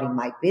starting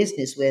my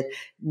business with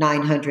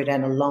 900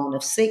 and a loan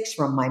of 6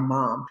 from my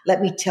mom.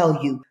 Let me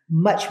tell you,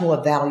 much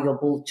more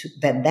valuable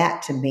than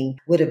that to me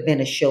would have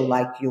been a show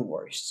like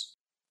yours.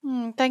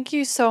 Thank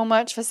you so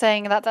much for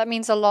saying that. That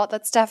means a lot.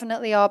 That's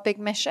definitely our big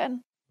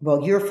mission.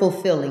 Well, you're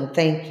fulfilling.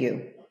 Thank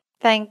you.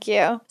 Thank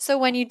you. So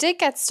when you did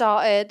get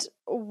started,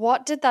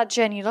 what did that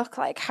journey look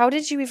like? How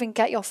did you even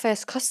get your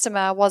first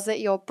customer? Was it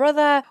your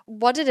brother?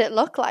 What did it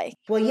look like?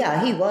 Well,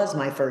 yeah, he was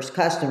my first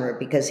customer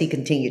because he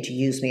continued to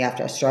use me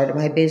after I started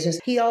my business.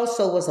 He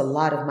also was a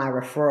lot of my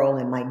referral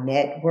and my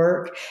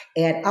network.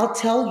 And I'll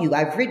tell you,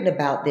 I've written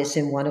about this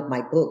in one of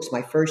my books,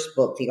 my first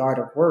book, The Art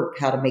of Work,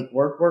 How to Make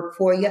Work Work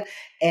for You.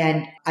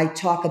 And I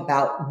talk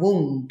about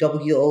WOMB,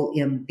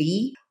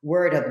 WOMB,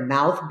 word of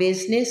mouth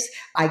business.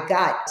 I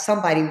got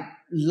somebody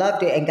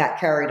loved it and got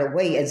carried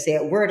away and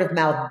said word of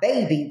mouth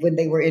baby when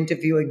they were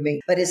interviewing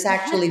me, but it's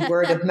actually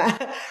word of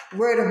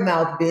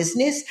mouth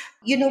business.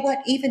 You know what?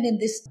 Even in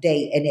this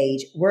day and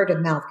age, word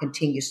of mouth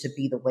continues to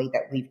be the way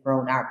that we've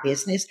grown our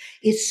business.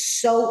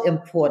 It's so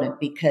important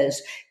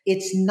because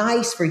it's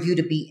nice for you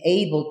to be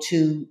able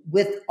to,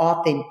 with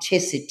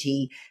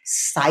authenticity,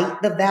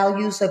 cite the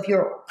values of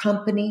your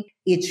company.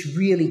 It's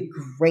really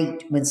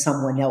great when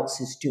someone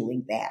else is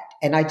doing that.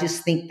 And I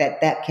just think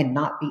that that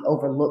cannot be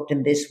overlooked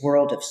in this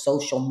world of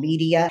social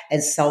media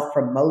and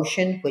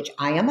self-promotion, which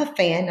I am a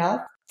fan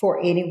of for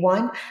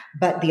anyone.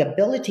 But the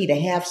ability to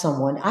have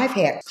someone, I've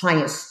had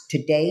clients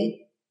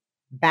today,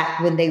 back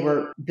when they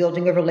were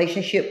building a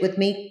relationship with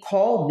me,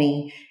 call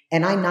me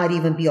and I not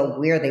even be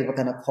aware they were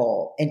going to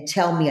call and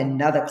tell me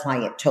another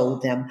client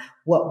told them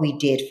what we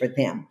did for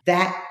them.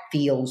 That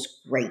feels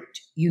great.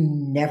 You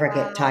never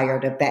get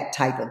tired of that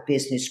type of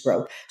business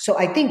growth. So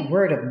I think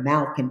word of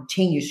mouth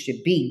continues to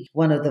be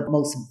one of the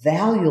most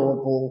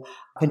valuable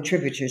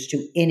contributors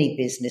to any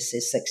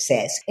business's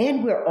success.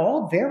 And we're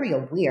all very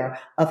aware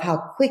of how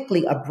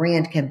quickly a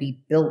brand can be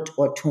built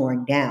or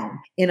torn down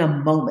in a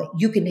moment.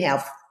 You can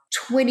have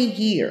 20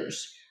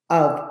 years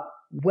of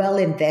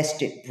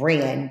well-invested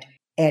brand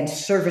and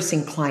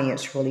servicing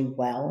clients really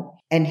well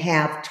and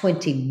have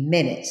 20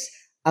 minutes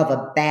of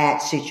a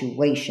bad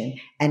situation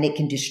and it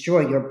can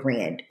destroy your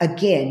brand.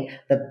 Again,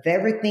 the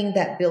very thing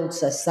that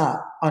builds us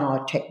up on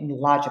our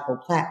technological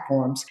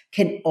platforms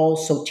can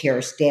also tear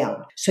us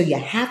down. So you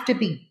have to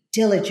be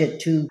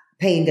diligent to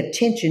paying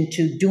attention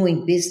to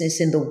doing business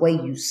in the way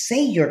you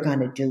say you're going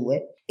to do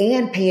it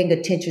and paying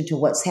attention to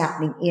what's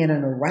happening in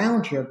and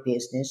around your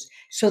business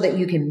so that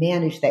you can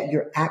manage that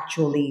you're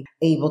actually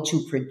able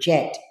to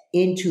project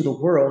into the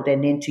world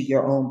and into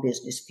your own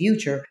business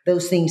future,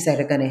 those things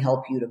that are going to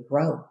help you to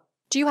grow.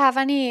 Do you have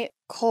any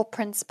core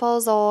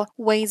principles or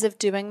ways of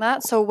doing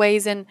that? So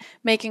ways in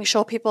making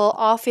sure people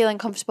are feeling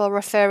comfortable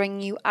referring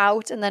you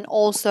out and then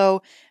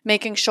also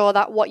making sure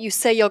that what you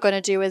say you're going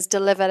to do is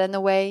delivered in the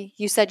way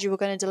you said you were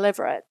going to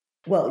deliver it?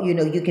 Well,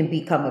 you can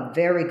become a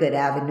very good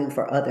avenue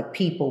for other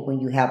people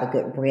when you have a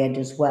good brand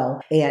as well.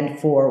 And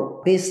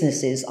for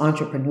businesses,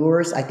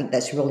 entrepreneurs, I think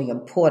that's really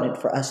important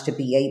for us to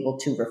be able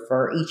to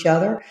refer each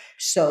other.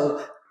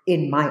 So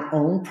in my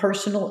own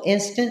personal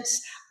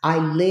instance, I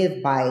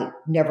live by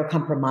never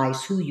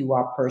compromise who you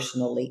are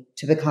personally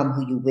to become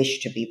who you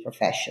wish to be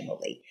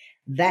professionally.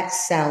 That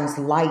sounds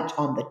light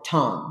on the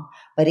tongue,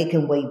 but it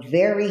can weigh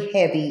very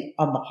heavy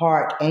on the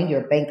heart and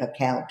your bank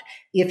account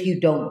if you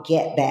don't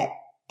get that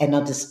and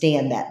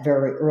understand that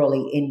very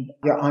early in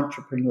your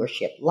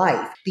entrepreneurship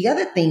life. The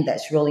other thing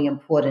that's really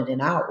important in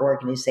our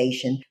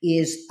organization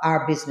is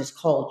our business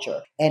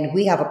culture. And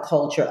we have a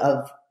culture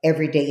of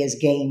every day is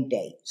game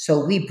day.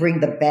 So we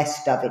bring the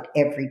best of it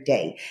every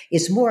day.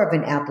 It's more of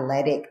an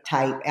athletic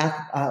type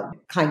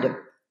kind of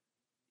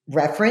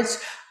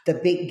reference. The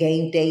big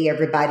game day,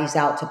 everybody's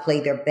out to play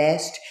their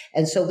best.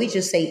 And so we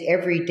just say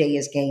every day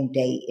is game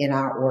day in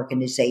our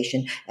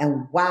organization.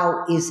 And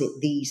wow, is it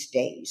these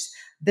days?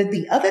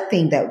 The other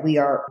thing that we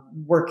are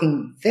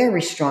working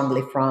very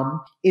strongly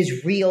from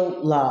is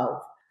real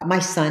love. My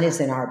son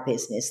is in our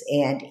business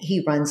and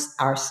he runs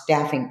our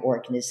staffing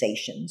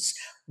organizations.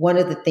 One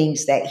of the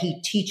things that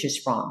he teaches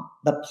from,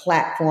 the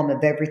platform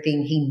of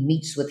everything he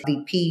meets with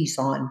VPs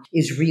on,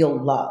 is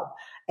real love.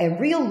 And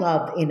real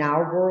love in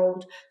our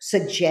world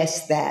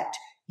suggests that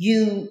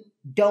you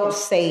don't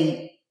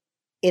say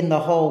in the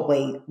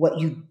hallway what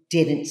you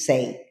didn't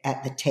say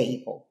at the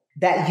table,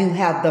 that you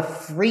have the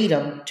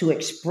freedom to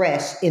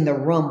express in the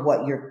room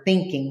what you're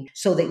thinking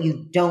so that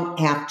you don't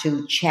have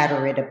to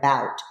chatter it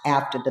about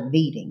after the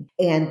meeting.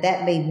 And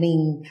that may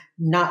mean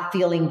not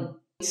feeling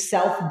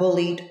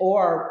self-bullied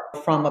or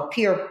from a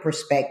peer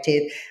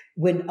perspective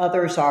when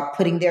others are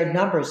putting their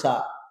numbers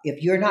up.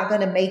 If you're not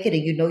going to make it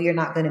and you know you're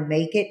not going to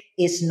make it,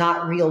 it's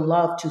not real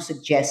love to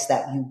suggest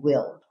that you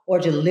will, or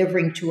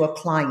delivering to a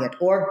client,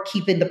 or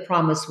keeping the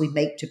promise we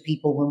make to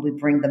people when we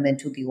bring them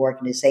into the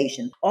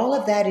organization. All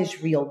of that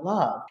is real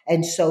love.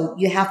 And so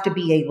you have to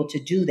be able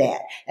to do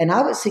that. And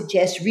I would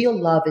suggest real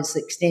love is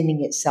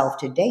extending itself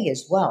today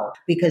as well,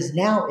 because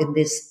now in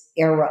this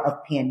era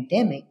of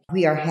pandemic,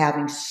 we are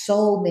having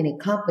so many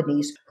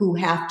companies who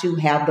have to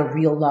have the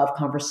real love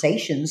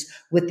conversations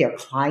with their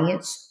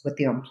clients, with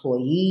their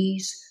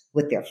employees,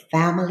 with their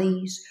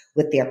families,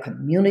 with their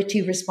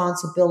community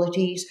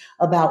responsibilities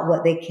about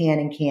what they can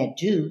and can't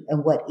do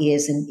and what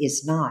is and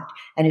is not.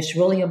 And it's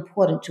really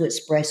important to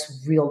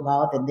express real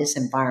love in this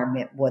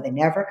environment more than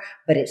ever.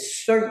 But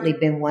it's certainly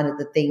been one of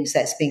the things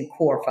that's been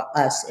core for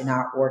us in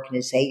our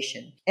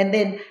organization. And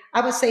then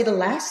I would say the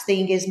last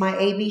thing is my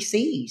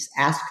ABCs.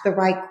 Ask the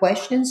right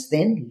questions,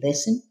 then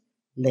listen,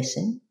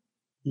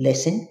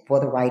 listen for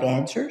the right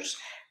answers.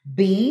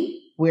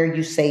 Be where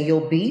you say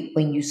you'll be,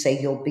 when you say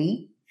you'll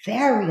be.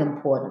 Very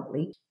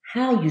importantly,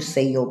 how you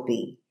say you'll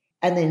be.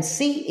 And then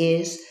C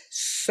is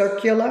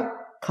circular,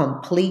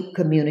 complete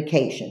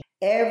communication.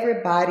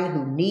 Everybody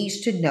who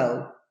needs to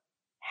know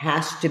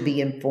has to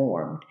be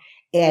informed.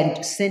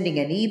 And sending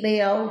an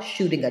email,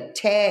 shooting a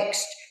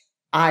text,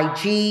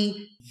 IG,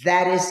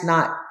 that is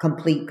not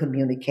complete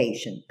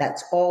communication.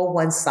 That's all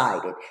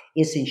one-sided.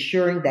 It's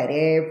ensuring that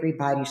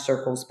everybody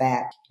circles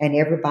back and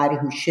everybody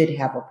who should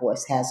have a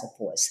voice has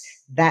a voice.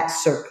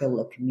 That's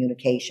circular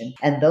communication.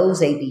 And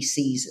those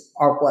ABCs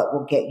are what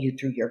will get you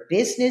through your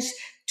business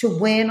to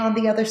win on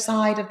the other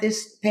side of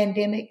this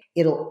pandemic.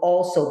 It'll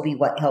also be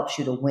what helps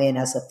you to win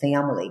as a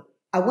family.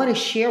 I want to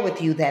share with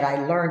you that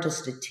I learned a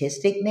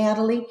statistic,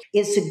 Natalie.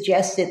 It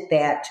suggested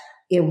that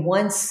in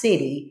one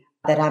city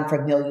that I'm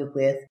familiar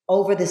with,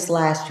 over this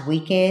last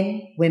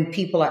weekend, when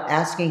people are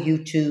asking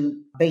you to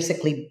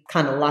basically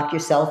kind of lock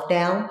yourself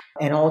down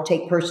and all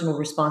take personal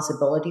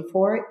responsibility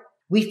for it,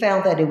 we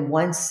found that in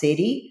one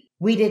city,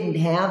 we didn't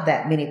have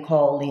that many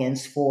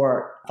call-ins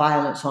for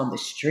violence on the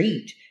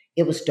street.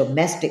 It was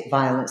domestic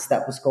violence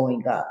that was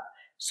going up.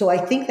 So I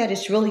think that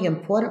it's really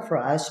important for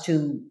us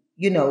to,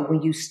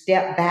 when you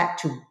step back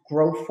to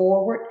grow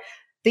forward,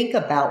 think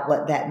about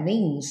what that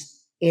means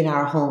in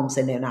our homes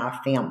and in our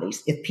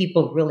families. If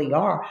people really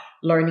are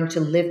learning to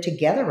live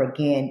together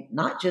again,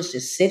 not just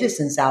as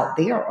citizens out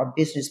there or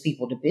business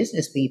people to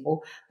business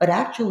people, but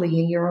actually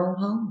in your own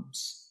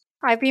homes.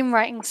 I've been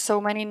writing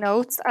so many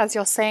notes as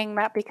you're saying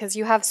that because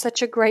you have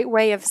such a great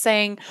way of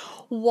saying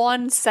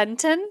one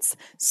sentence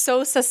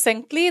so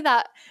succinctly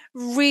that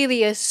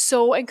really is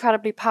so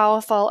incredibly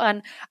powerful.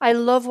 And I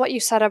love what you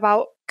said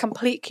about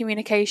complete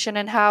communication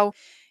and how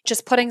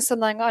just putting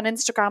something on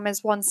Instagram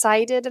is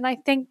one-sided. And I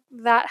think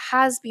that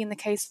has been the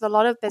case with a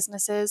lot of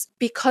businesses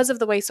because of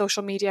the way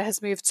social media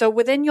has moved. So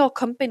within your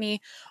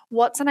company,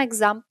 what's an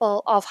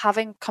example of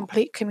having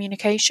complete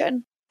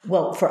communication?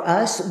 Well, for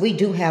us, we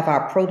do have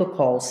our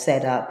protocols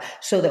set up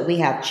so that we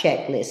have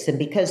checklists. And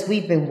because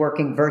we've been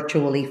working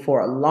virtually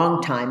for a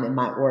long time in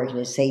my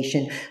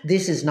organization,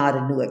 this is not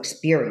a new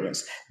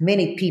experience.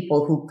 Many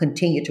people who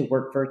continue to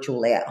work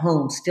virtually at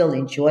home still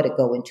enjoy to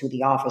go into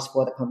the office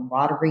for the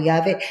camaraderie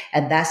of it.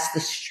 And that's the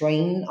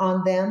strain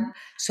on them.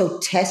 So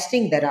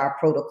testing that our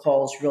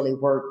protocols really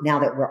work now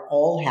that we're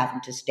all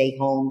having to stay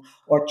home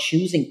or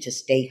choosing to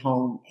stay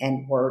home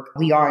and work.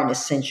 We are an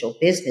essential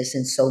business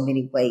in so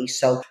many ways.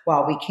 So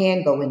while we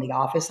can go in the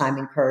office, I'm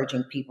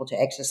encouraging people to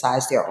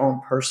exercise their own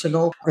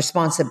personal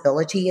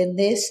responsibility in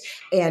this.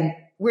 And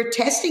we're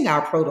testing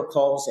our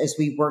protocols as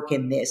we work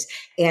in this.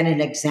 And an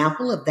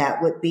example of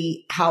that would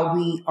be how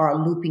we are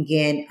looping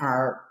in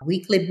our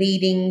weekly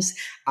meetings,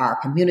 our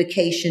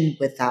communication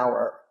with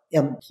our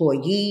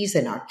employees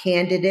and our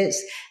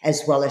candidates,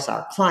 as well as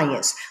our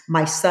clients.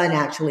 My son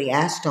actually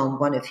asked on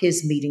one of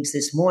his meetings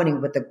this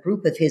morning with a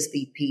group of his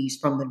VPs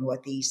from the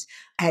Northeast,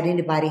 had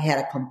anybody had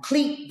a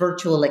complete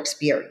virtual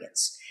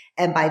experience?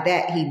 And by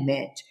that, he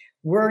meant,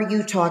 were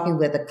you talking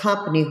with a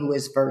company who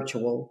is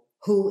virtual,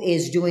 who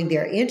is doing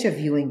their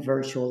interviewing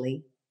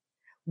virtually,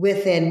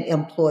 with an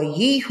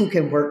employee who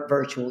can work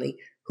virtually,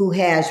 who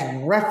has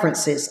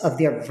references of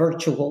their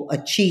virtual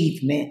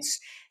achievements?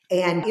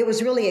 And it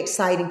was really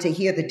exciting to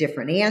hear the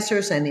different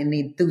answers and in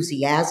the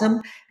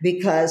enthusiasm,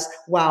 because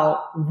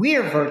while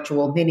we're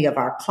virtual, many of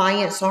our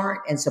clients aren't,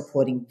 and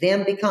supporting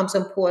them becomes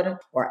important,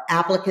 or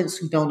applicants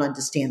who don't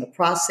understand the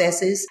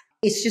processes.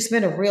 It's just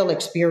been a real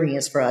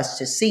experience for us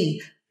to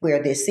see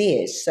where this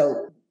is.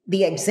 So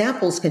the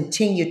examples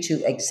continue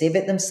to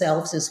exhibit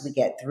themselves as we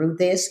get through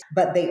this,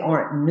 but they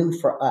aren't new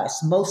for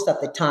us. Most of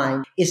the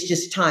time, it's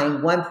just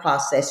tying one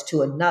process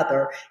to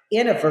another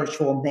in a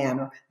virtual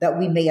manner that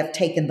we may have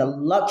taken the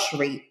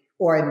luxury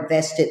or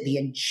invested the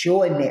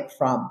enjoyment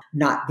from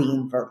not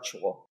being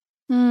virtual.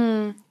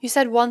 You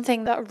said one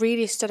thing that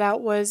really stood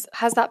out was,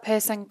 has that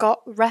person got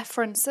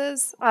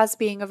references as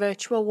being a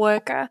virtual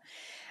worker?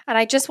 And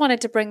I just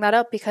wanted to bring that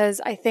up because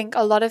I think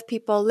a lot of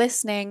people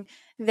listening,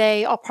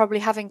 they are probably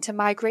having to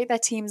migrate their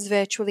teams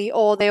virtually,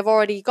 or they've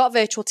already got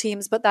virtual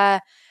teams, but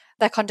they're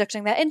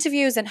conducting their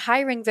interviews and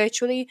hiring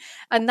virtually.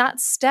 And that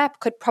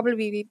step could probably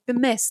be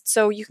missed.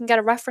 So you can get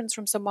a reference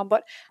from someone,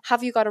 but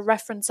have you got a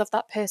reference of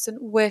that person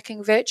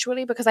working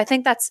virtually? Because I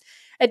think that's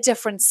a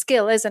different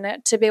skill, isn't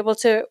it? To be able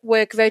to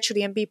work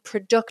virtually and be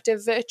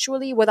productive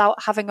virtually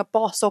without having a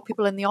boss or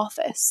people in the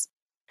office.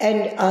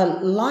 And a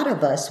lot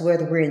of us,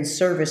 whether we're in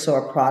service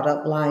or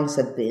product lines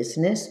of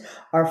business,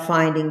 are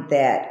finding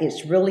that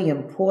it's really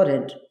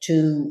important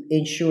to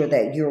ensure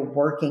that you're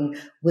working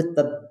with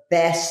the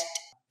best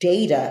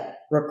data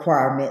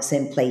requirements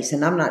in place.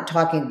 And I'm not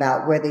talking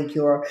about whether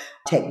your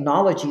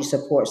technology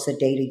supports the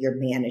data you're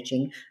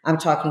managing. I'm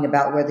talking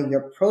about whether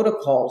your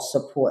protocols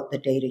support the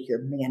data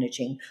you're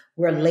managing,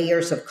 where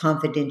layers of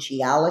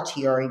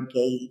confidentiality are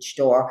engaged,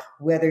 or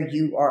whether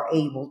you are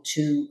able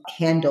to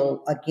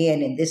handle,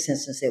 again, in this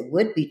instance, it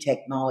would be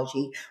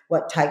technology,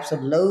 what types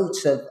of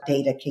loads of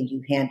data can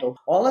you handle?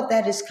 All of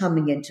that is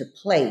coming into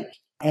play.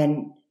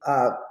 And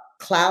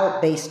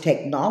cloud-based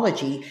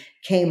technology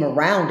came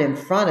around in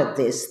front of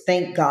this.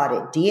 Thank God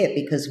it did,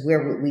 because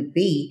where would we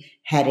be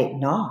had it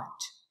not?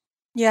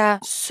 Yeah,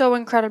 so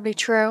incredibly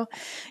true.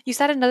 You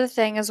said another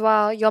thing as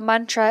well, your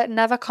mantra,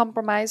 never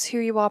compromise who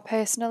you are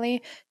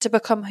personally to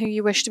become who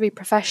you wish to be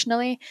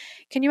professionally.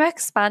 Can you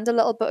expand a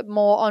little bit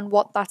more on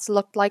what that's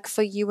looked like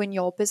for you in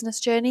your business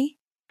journey?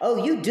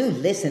 Oh, you do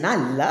listen. I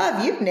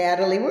love you,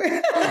 Natalie.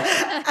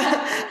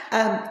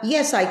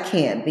 Yes, I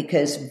can,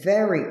 because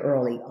very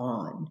early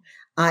on,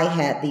 I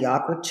had the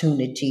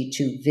opportunity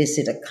to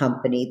visit a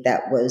company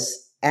that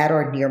was at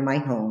or near my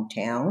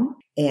hometown.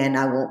 And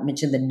I won't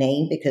mention the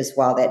name, because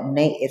while that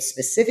name, its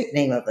specific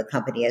name of the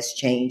company has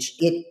changed,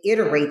 it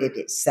iterated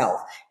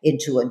itself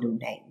into a new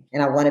name.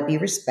 And I want to be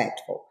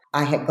respectful.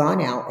 I had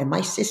gone out, and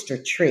my sister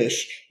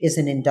Trish is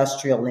an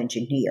industrial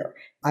engineer.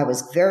 I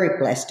was very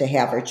blessed to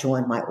have her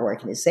join my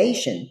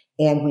organization.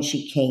 And when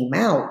she came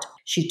out,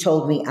 she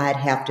told me I'd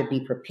have to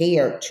be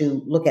prepared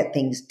to look at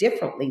things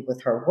differently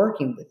with her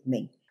working with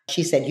me.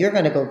 She said, you're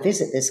going to go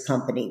visit this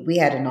company. We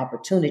had an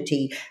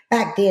opportunity.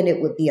 Back then, it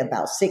would be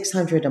about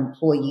 600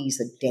 employees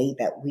a day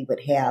that we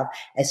would have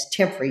as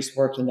temporaries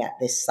working at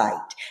this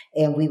site.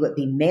 And we would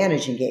be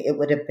managing it. It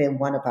would have been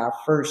one of our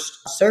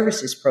first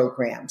services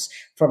programs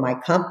for my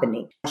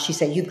company. She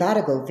said, you've got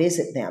to go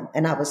visit them.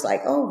 And I was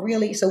like, oh,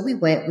 really? So we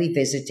went, we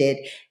visited.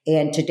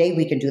 And today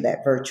we can do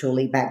that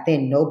virtually. Back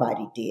then,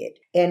 nobody did.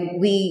 And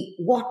we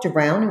walked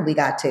around and we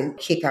got to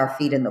kick our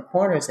feet in the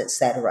corners, et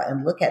cetera,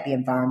 and look at the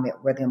environment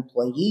where the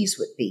employees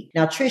would be.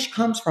 Now, Trish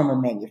comes from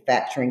a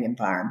manufacturing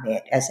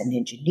environment as an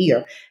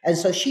engineer. And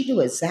so she knew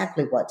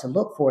exactly what to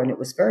look for. And it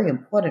was very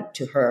important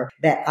to her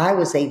that I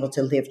was able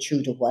to live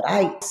true to what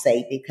I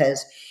say,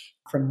 because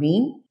for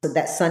me,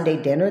 that Sunday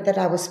dinner that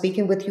I was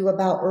speaking with you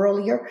about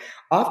earlier,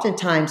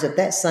 oftentimes if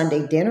that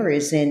Sunday dinner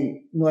is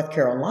in North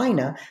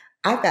Carolina,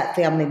 I've got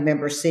family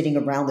members sitting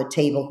around the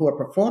table who are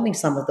performing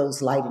some of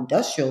those light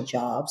industrial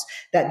jobs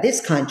that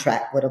this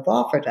contract would have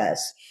offered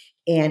us.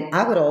 And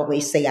I would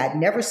always say I'd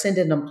never send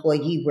an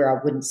employee where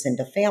I wouldn't send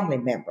a family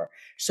member.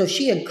 So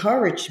she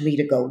encouraged me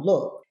to go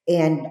look.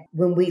 And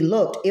when we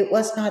looked, it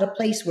was not a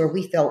place where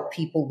we felt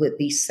people would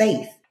be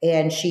safe.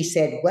 And she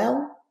said,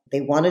 well, they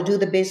want to do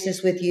the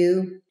business with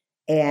you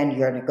and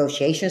your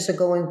negotiations are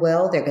going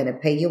well. They're going to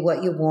pay you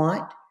what you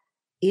want.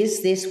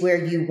 Is this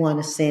where you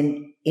want to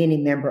send any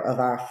member of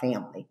our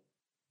family?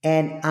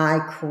 And I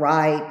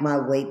cried my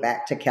way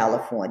back to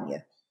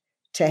California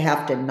to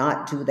have to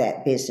not do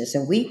that business.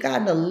 And we'd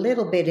gotten a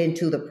little bit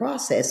into the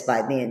process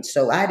by then.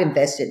 So I'd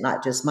invested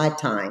not just my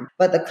time,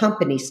 but the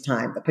company's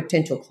time, the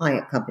potential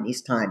client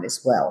company's time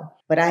as well.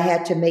 But I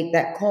had to make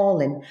that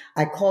call. And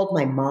I called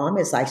my mom,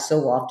 as I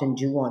so often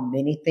do on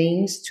many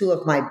things. Two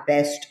of my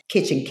best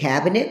kitchen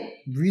cabinet,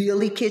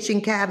 really kitchen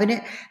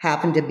cabinet,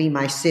 happened to be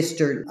my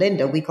sister,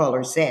 Linda. We call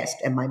her Zest,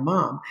 and my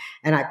mom.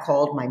 And I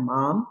called my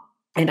mom.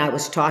 And I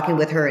was talking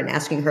with her and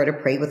asking her to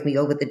pray with me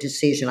over the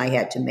decision I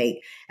had to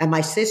make. And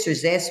my sister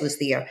Zess was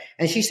there.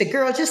 And she said,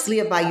 girl, just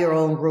live by your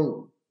own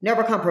rule.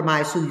 Never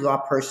compromise who you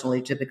are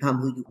personally to become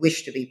who you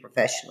wish to be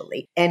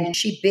professionally. And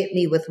she bit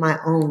me with my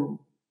own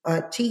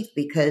teeth,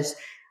 because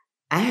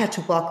I had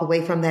to walk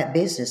away from that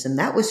business. And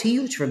that was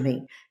huge for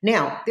me.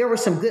 Now, there were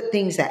some good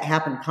things that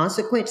happened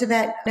consequent to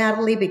that,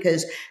 Natalie,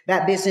 because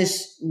that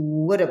business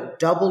would have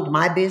doubled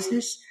my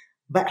business.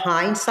 But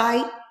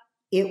hindsight,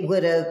 it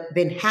would have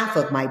been half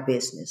of my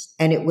business,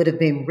 and it would have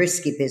been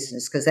risky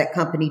business, because that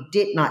company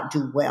did not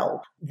do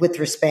well with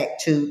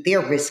respect to their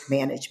risk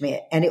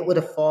management, and it would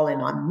have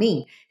fallen on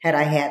me had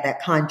I had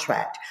that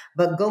contract.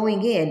 But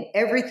going in,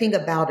 everything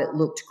about it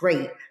looked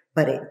great,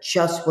 but it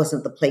just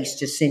wasn't the place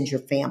to send your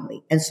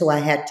family. And so I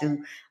had to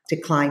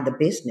decline the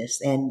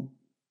business. And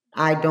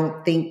I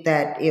don't think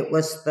that it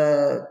was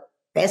the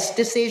best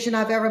decision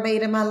I've ever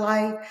made in my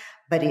life,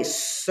 but it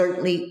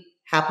certainly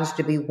happens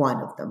to be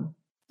one of them.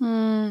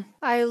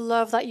 I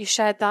love that you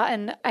shared that.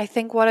 And I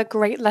think what a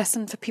great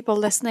lesson for people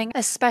listening,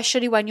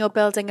 especially when you're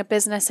building a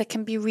business. It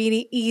can be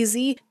really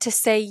easy to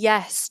say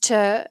yes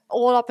to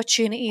all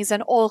opportunities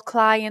and all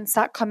clients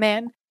that come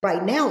in.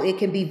 Right now, it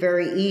can be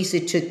very easy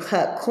to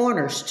cut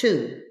corners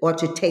too, or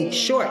to take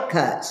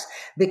shortcuts,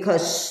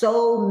 because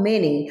so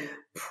many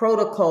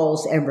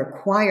protocols and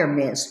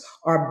requirements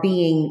are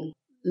being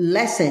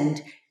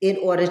lessened in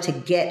order to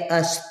get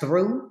us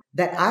through,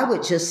 that I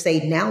would just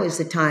say now is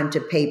the time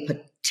to pay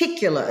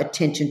particular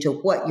attention to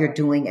what you're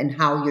doing and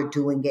how you're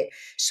doing it,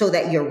 so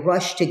that your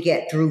rush to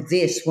get through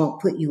this won't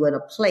put you in a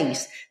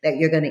place that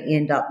you're going to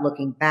end up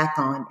looking back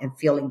on and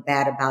feeling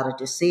bad about a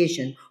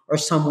decision, or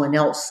someone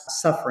else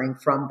suffering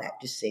from that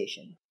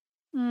decision.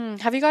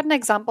 Have you got an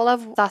example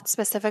of that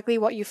specifically,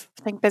 what you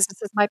think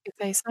businesses might be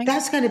facing?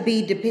 That's going to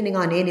be depending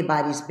on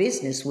anybody's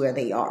business where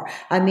they are.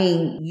 I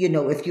mean,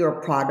 if you're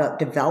a product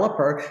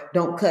developer,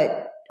 don't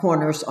cut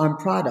corners on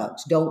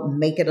products. Don't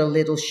make it a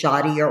little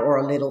shoddier or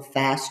a little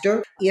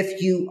faster.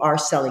 If you are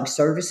selling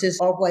services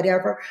or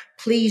whatever,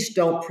 please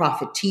don't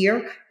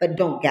profiteer, but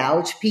don't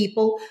gouge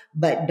people,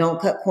 but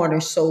don't cut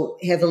corners so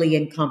heavily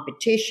in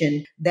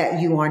competition that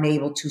you aren't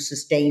able to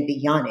sustain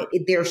beyond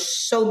it. There's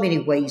so many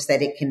ways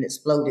that it can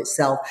explode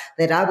itself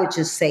that I would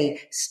just say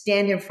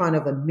stand in front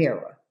of a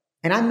mirror.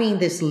 And I mean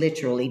this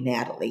literally,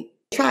 Natalie.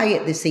 Try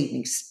it this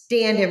evening.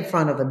 Stand in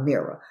front of a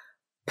mirror.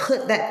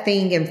 Put that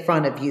thing in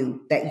front of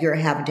you that you're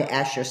having to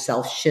ask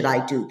yourself, should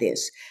I do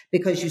this?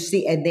 Because you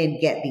see, and then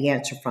get the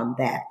answer from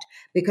that.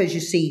 Because you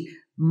see,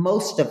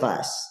 most of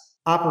us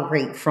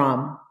operate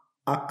from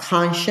a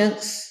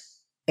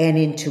conscience and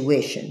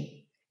intuition.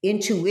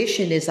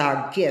 Intuition is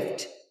our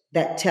gift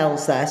that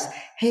tells us,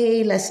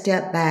 hey, let's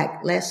step back,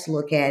 let's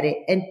look at it.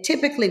 And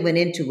typically when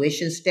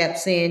intuition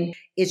steps in,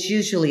 it's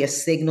usually a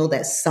signal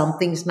that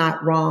something's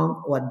not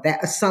wrong or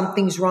that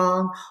something's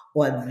wrong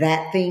or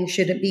that thing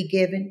shouldn't be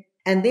given.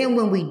 And then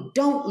when we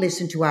don't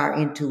listen to our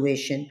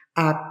intuition,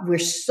 we're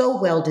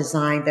so well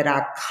designed that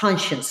our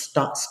conscience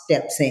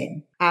steps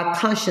in. Our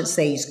conscience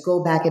says,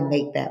 go back and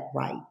make that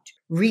right.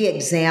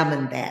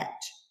 Re-examine that.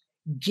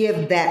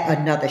 Give that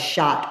another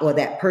shot or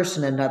that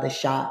person another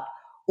shot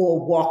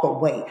or walk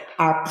away.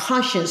 Our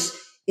conscience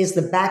is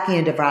the back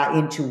end of our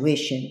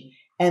intuition,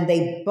 and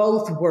they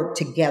both work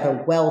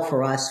together well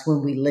for us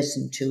when we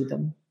listen to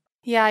them.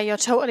 Yeah, you're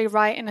totally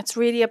right. And it's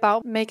really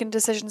about making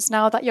decisions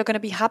now that you're going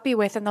to be happy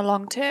with in the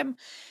long term,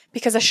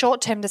 because a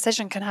short-term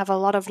decision can have a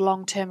lot of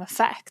long-term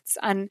effects.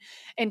 And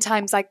in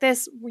times like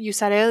this, you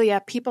said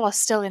earlier, people are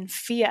still in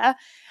fear,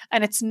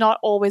 and it's not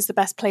always the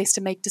best place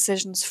to make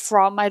decisions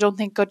from. I don't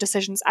think good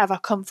decisions ever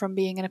come from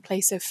being in a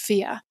place of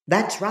fear.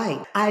 That's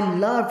right. I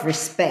love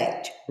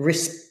respect.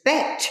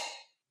 Respect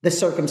the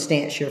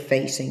circumstance you're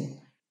facing.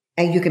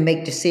 And you can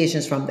make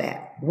decisions from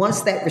that.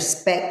 Once that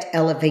respect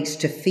elevates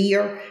to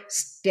fear,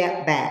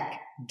 step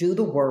back, do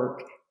the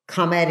work,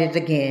 come at it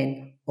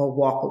again, or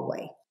walk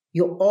away.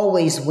 You'll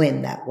always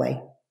win that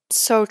way.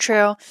 So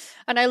true.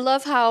 And I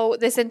love how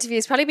this interview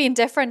has probably been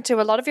different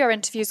to a lot of your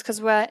interviews,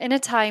 because we're in a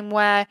time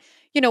where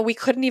we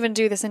couldn't even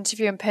do this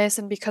interview in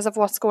person because of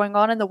what's going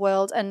on in the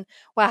world, and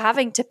we're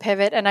having to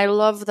pivot. And I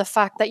love the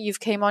fact that you've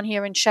came on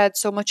here and shared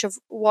so much of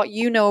what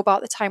you know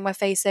about the time we're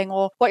facing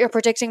or what you're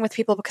predicting with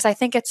people, because I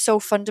think it's so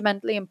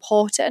fundamentally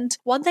important.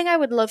 One thing I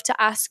would love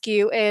to ask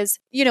you is,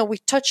 we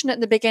touched on it in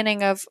the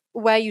beginning of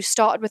where you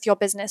started with your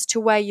business to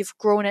where you've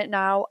grown it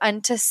now.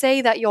 And to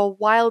say that you're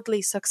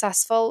wildly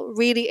successful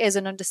really is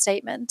an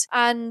understatement.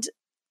 And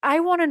I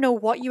want to know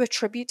what you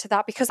attribute to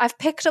that, because I've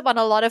picked up on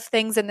a lot of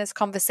things in this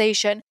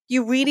conversation.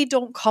 You really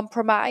don't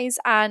compromise,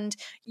 and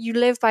you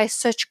live by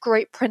such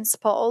great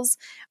principles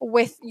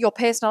with your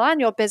personal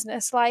and your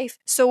business life.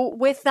 So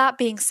with that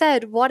being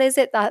said, what is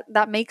it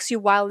that makes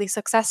you wildly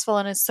successful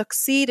and has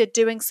succeeded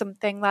doing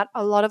something that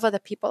a lot of other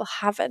people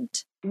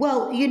haven't?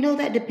 Well,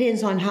 that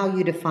depends on how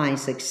you define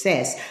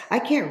success. I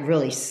can't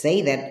really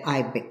say that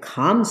I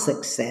become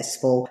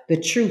successful.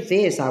 The truth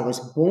is, I was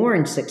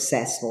born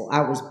successful. I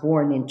was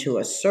born into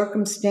a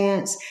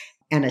circumstance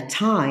and a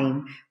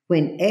time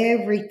when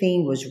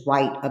everything was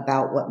right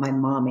about what my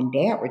mom and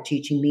dad were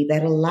teaching me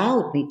that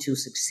allowed me to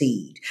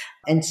succeed.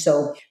 And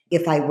so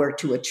if I were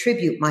to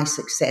attribute my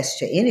success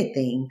to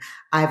anything,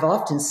 I've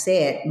often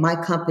said my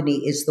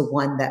company is the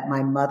one that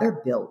my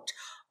mother built.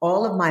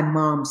 All of my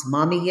mom's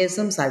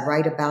mommyisms, I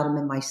write about them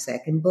in my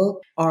second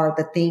book, are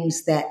the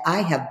things that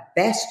I have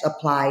best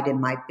applied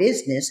in my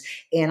business.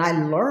 And I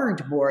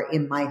learned more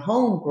in my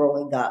home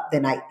growing up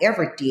than I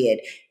ever did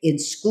in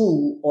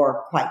school,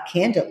 or quite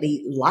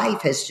candidly,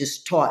 life has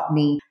just taught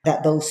me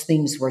that those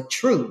things were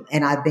true.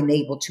 And I've been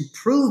able to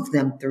prove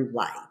them through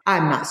life.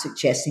 I'm not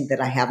suggesting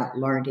that I haven't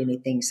learned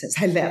anything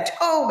since I left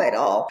home at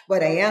all.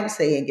 What I am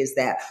saying is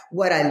that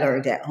what I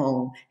learned at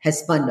home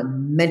has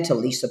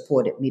fundamentally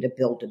supported me to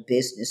build a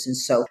business. And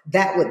so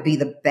that would be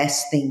the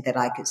best thing that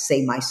I could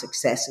say my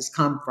success has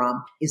come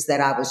from, is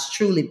that I was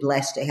truly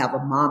blessed to have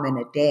a mom and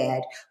a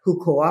dad who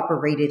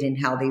cooperated in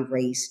how they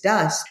raised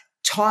us,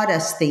 taught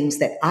us things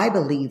that I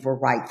believe were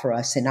right for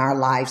us in our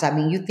lives. I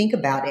mean, you think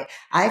about it.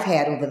 I've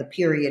had, over the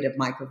period of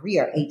my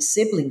career, 8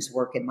 siblings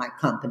work in my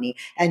company.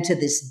 And to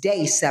this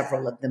day,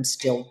 several of them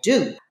still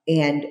do.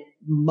 And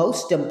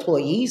most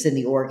employees in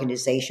the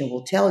organization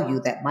will tell you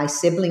that my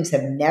siblings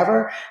have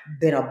never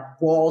been a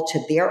wall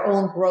to their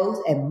own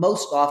growth, and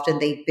most often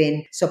they've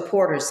been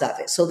supporters of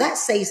it. So that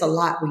says a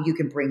lot when you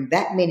can bring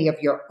that many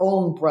of your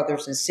own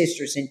brothers and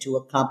sisters into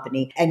a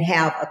company and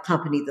have a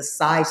company the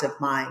size of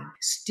mine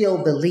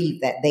still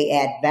believe that they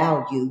add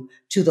value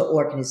to the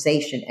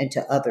organization and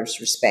to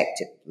others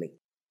respectively.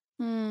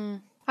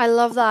 I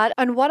love that.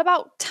 And what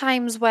about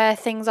times where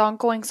things aren't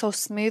going so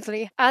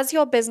smoothly? As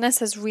your business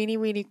has really,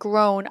 really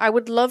grown, I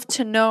would love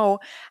to know,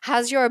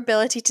 has your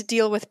ability to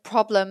deal with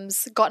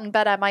problems gotten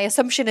better? My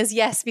assumption is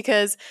yes,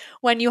 because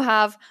when you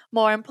have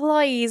more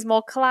employees,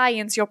 more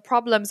clients, your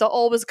problems are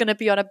always going to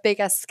be on a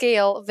bigger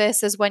scale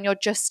versus when you're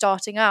just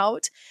starting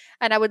out.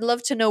 And I would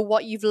love to know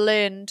what you've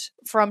learned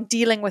from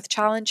dealing with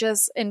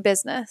challenges in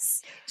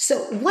business. So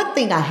one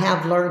thing I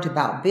have learned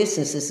about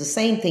business is the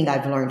same thing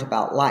I've learned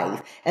about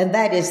life, and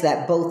that is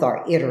that both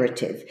are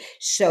iterative.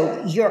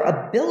 So your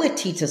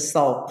ability to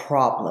solve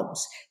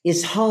problems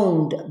is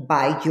honed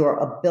by your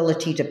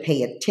ability to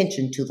pay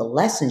attention to the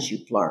lessons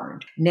you've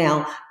learned.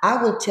 Now,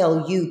 I will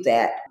tell you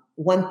that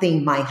one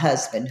thing my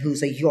husband,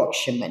 who's a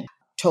Yorkshireman,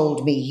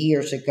 told me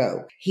years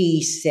ago.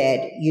 He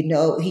said,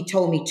 he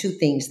told me two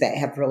things that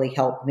have really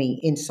helped me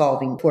in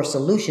solving for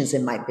solutions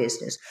in my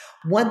business.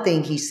 One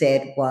thing he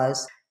said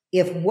was,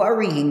 if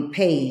worrying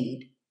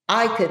paid,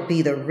 I could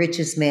be the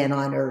richest man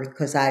on earth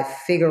because I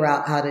figure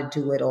out how to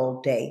do it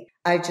all day.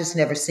 I've just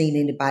never seen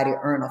anybody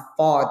earn a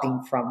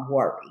farthing from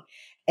worry.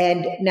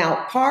 And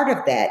now part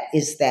of that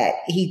is that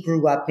he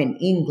grew up in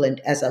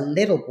England as a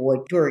little boy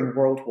during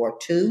World War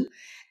II.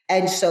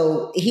 And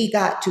so he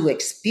got to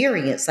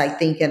experience, I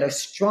think, in a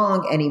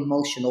strong and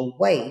emotional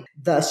way,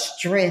 the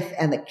strength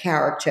and the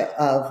character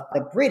of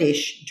the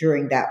British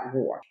during that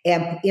war.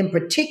 And in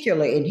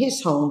particular in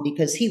his home,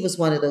 because he was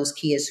one of those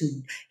kids who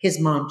his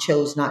mom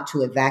chose not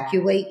to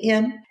evacuate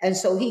him. And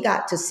so he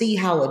got to see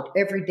how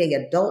everyday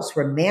adults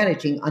were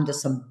managing under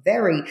some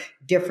very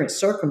different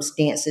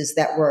circumstances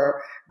that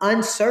were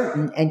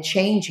uncertain and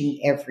changing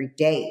every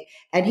day.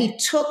 And he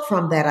took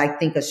from that, I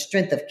think, a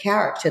strength of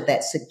character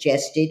that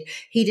suggested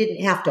he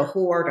didn't have to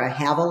hoard or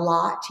have a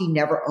lot. He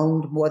never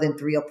owned more than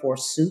 3 or 4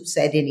 suits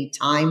at any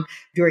time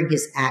during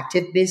his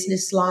active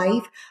business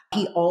life.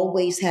 He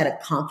always had a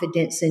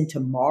confidence in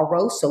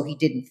tomorrow, so he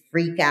didn't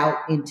freak out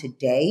in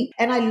today.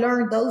 And I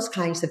learned those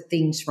kinds of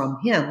things from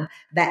him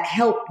that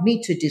helped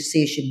me to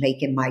decision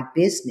make in my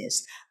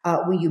business.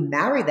 When you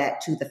marry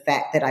that to the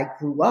fact that I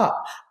grew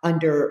up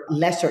under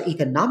lesser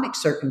economic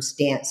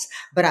circumstance,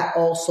 but I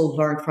also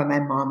learned from my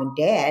mom and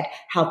dad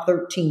how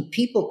 13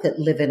 people could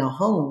live in a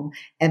home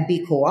and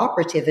be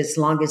cooperative as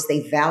long as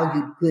they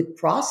valued good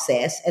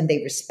process and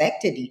they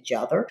respected each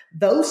other.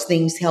 Those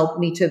things helped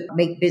me to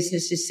make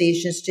business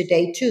decisions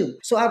today too.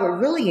 So I would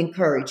really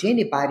encourage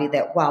anybody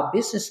that while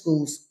business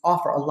schools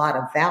offer a lot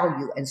of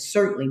value, and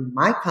certainly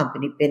my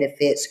company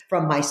benefits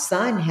from my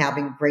son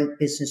having great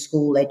business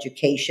school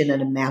education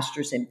and a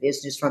master's in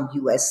business from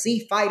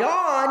USC, fight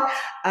on.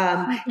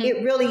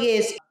 It really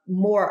is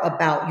more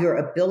about your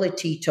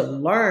ability to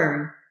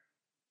learn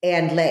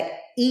and let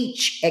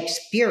each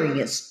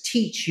experience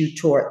teach you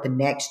toward the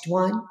next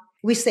one.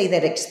 We say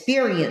that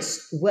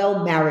experience,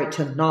 well married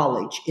to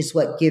knowledge, is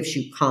what gives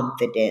you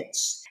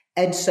confidence.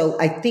 And so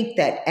I think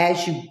that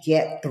as you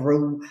get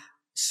through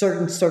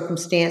certain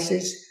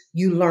circumstances,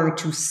 you learn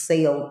to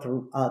sail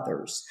through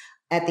others.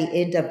 At the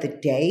end of the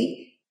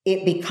day,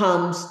 it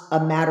becomes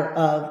a matter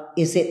of,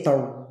 is it the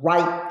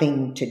right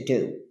thing to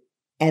do?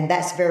 And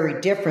that's very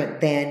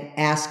different than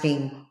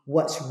asking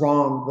what's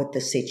wrong with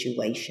the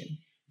situation.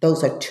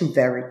 Those are two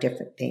very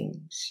different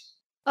things.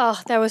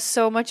 Oh, there was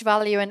so much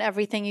value in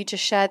everything you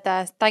just shared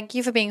there. Thank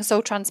you for being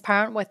so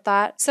transparent with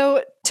that.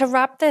 So to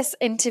wrap this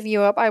interview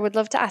up, I would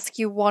love to ask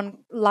you one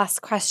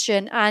last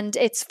question. And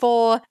it's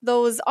for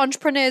those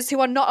entrepreneurs who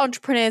are not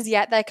entrepreneurs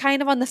yet. They're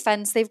kind of on the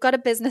fence. They've got a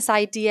business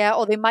idea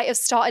or they might have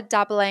started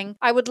dabbling.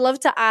 I would love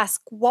to ask,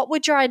 what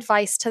would your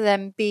advice to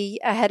them be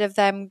ahead of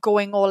them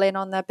going all in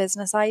on their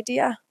business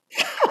idea?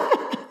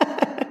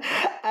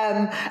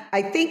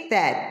 I think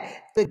that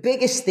the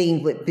biggest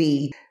thing would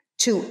be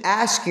to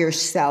ask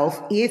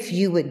yourself if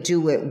you would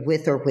do it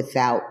with or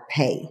without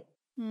pay.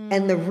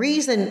 And the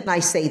reason I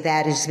say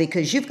that is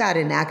because you've got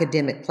an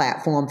academic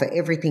platform for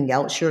everything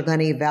else you're going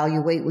to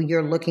evaluate when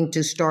you're looking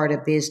to start a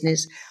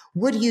business.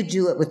 Would you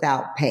do it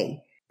without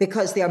pay?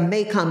 Because there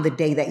may come the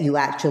day that you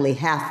actually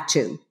have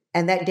to.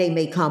 And that day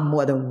may come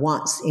more than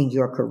once in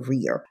your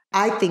career.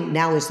 I think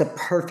now is the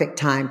perfect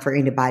time for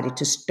anybody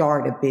to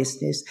start a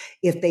business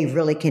if they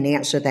really can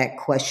answer that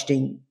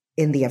question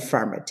in the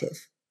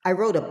affirmative. I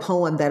wrote a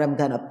poem that I'm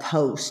going to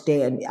post,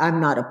 and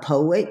I'm not a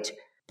poet,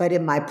 but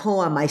in my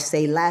poem I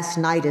say, last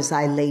night as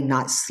I lay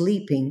not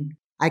sleeping,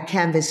 I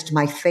canvassed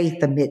my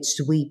faith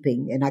amidst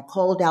weeping, and I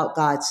called out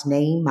God's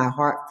name, my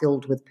heart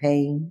filled with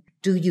pain.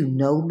 Do you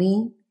know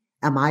me?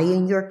 Am I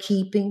in your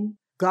keeping?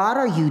 God,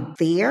 are you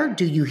there?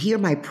 Do you hear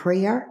my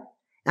prayer?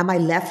 Am I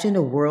left in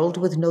a world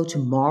with no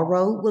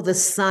tomorrow? Will the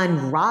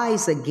sun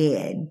rise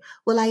again?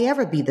 Will I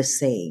ever be the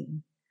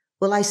same?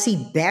 Will I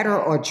see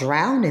better or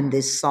drown in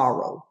this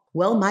sorrow?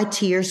 Well, my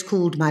tears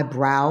cooled my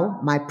brow,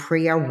 my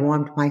prayer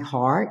warmed my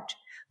heart.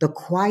 The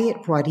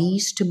quiet brought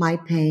ease to my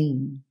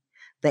pain.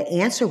 The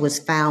answer was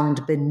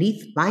found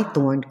beneath my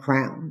thorned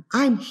crown.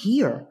 I'm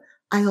here.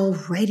 I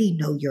already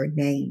know your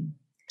name.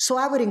 So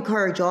I would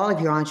encourage all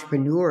of your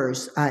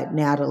entrepreneurs,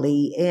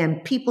 Natalie,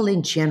 and people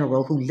in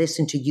general who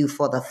listen to you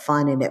for the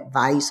fun and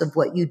advice of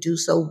what you do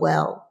so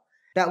well,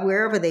 that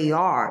wherever they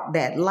are,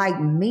 that like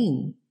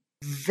me,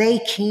 they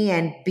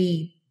can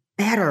be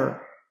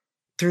better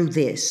through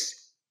this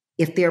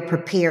if they're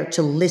prepared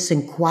to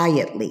listen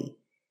quietly,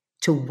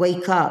 to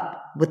wake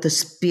up with the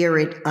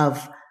spirit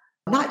of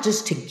not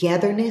just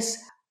togetherness,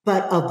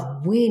 but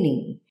of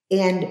winning.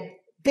 And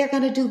they're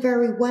going to do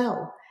very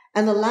well.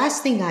 And the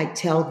last thing I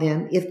tell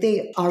them, if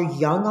they are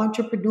young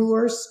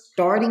entrepreneurs,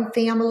 starting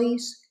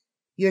families,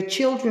 your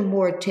children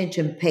more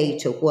attention pay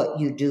to what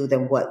you do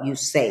than what you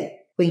say.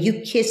 When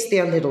you kiss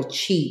their little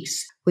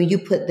cheeks, when you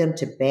put them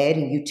to bed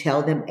and you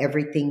tell them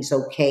everything's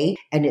okay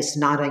and it's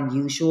not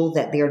unusual,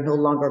 that they're no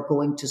longer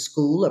going to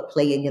school or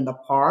playing in the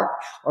park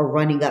or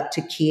running up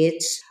to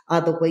kids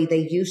the way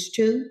they used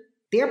to,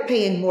 they're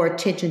paying more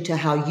attention to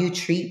how you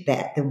treat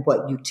that than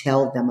what you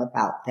tell them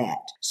about that.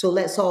 So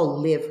let's all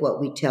live what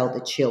we tell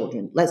the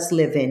children. Let's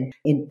live in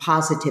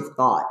positive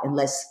thought, and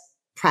let's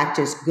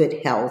practice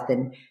good health,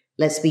 and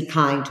let's be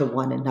kind to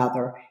one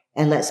another.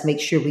 And let's make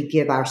sure we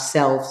give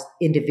ourselves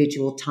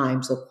individual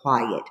times of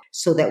quiet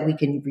so that we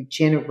can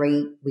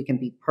regenerate, we can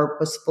be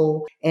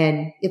purposeful.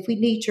 And if we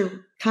need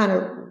to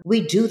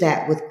we do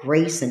that with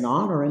grace and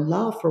honor and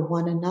love for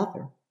one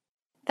another.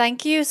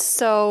 Thank you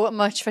so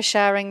much for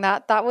sharing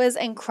that. That was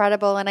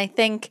incredible. And I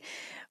think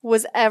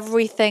was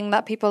everything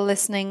that people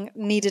listening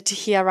needed to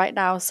hear right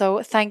now.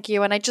 So thank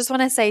you. And I just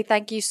want to say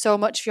thank you so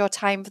much for your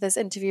time for this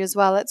interview as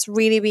well. It's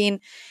really been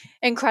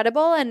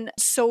incredible and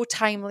so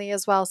timely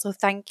as well. So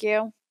thank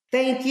you.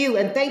 Thank you.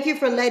 And thank you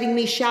for letting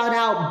me shout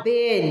out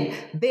Ben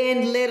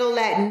Little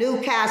at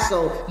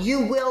Newcastle.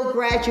 You will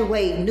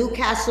graduate.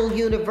 Newcastle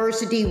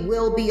University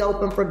will be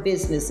open for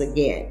business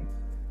again.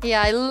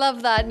 Yeah, I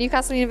love that.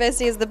 Newcastle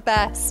University is the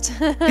best.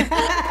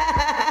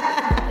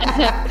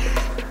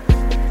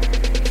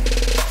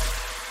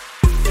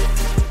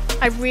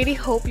 I really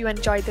hope you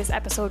enjoyed this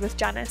episode with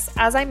Janice.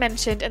 As I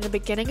mentioned in the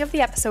beginning of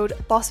the episode,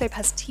 Boss Babe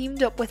has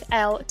teamed up with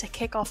Elle to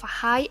kick off a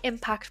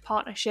high-impact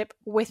partnership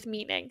with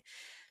meaning.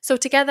 So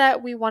together,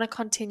 we want to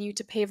continue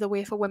to pave the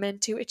way for women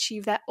to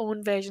achieve their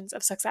own versions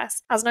of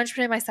success. As an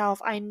entrepreneur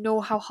myself, I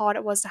know how hard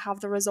it was to have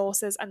the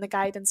resources and the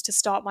guidance to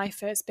start my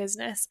first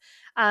business.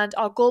 And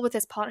our goal with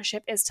this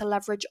partnership is to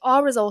leverage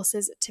our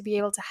resources to be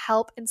able to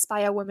help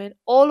inspire women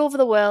all over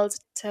the world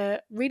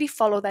to really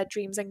follow their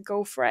dreams and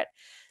go for it.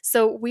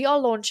 So we are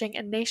launching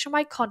a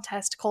nationwide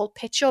contest called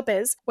Pitch Your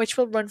Biz, which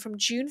will run from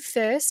June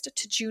 1st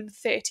to June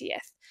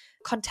 30th.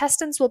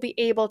 Contestants will be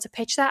able to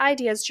pitch their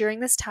ideas during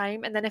this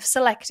time, and then if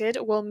selected,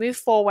 will move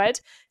forward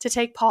to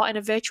take part in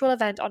a virtual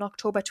event on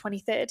October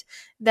 23rd.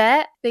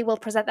 There, they will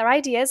present their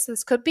ideas, so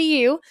this could be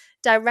you,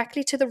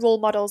 directly to the role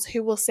models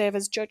who will serve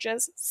as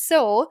judges.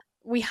 So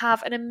we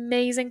have an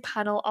amazing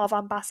panel of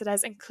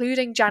ambassadors,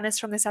 including Janice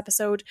from this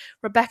episode,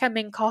 Rebecca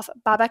Minkoff,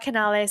 Baba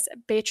Canales,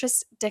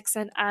 Beatrice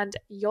Dixon, and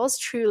yours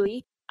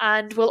truly.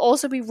 And we'll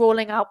also be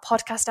rolling out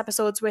podcast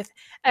episodes with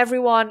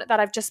everyone that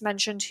I've just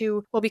mentioned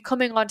who will be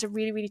coming on to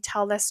really, really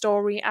tell their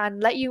story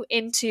and let you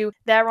into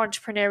their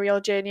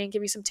entrepreneurial journey and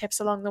give you some tips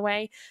along the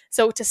way.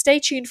 So to stay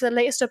tuned for the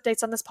latest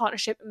updates on this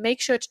partnership, make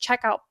sure to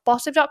check out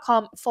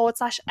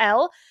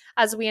bossbabe.com/L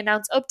as we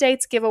announce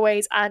updates,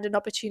 giveaways, and an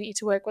opportunity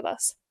to work with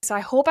us. So I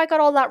hope I got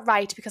all that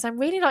right, because I'm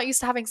really not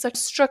used to having such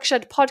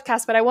structured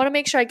podcasts, but I want to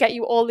make sure I get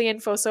you all the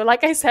info. So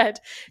like I said,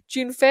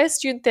 June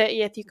 1st, June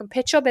 30th, you can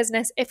pitch your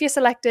business. If you're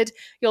selected,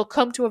 you'll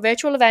come to a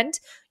virtual event.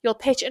 You'll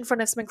pitch in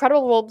front of some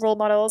incredible role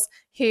models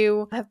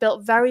who have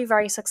built very,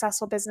 very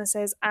successful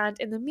businesses. And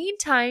in the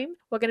meantime,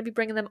 we're going to be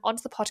bringing them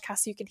onto the podcast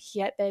so you can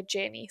hear their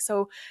journey.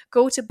 So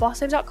go to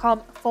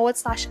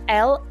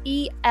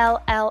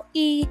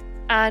bossbabe.com/LELLE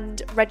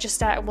and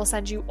register, and we'll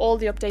send you all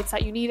the updates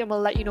that you need, and we'll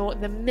let you know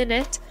the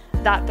minute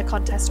that the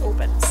contest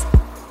opens.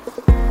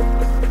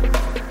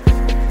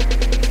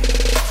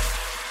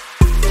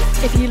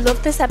 If you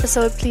loved this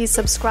episode, please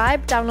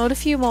subscribe, download a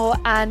few more,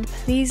 and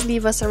please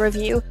leave us a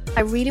review.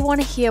 I really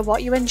want to hear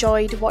what you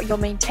enjoyed, what your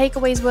main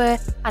takeaways were,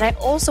 and I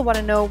also want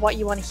to know what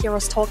you want to hear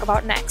us talk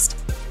about next.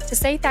 To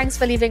say thanks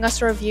for leaving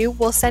us a review,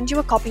 we'll send you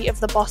a copy of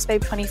the Boss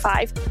Babe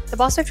 25. The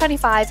Boss Babe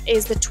 25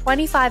 is the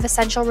 25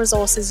 essential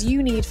resources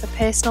you need for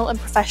personal and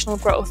professional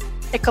growth.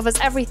 It covers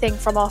everything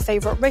from our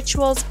favorite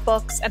rituals,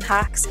 books, and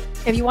hacks.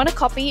 If you want a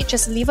copy,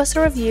 just leave us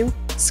a review,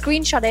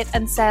 screenshot it,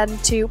 and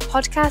send to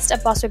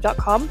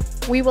podcast@bossbabe.com.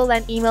 We will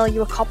then email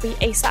you a copy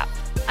ASAP.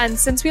 And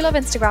since we love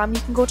Instagram,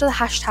 you can go to the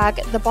hashtag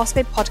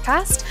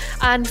 #TheBossBabePodcast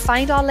and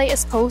find our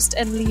latest post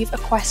and leave a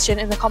question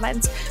in the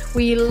comments.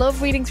 We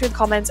love reading through the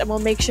comments, and we'll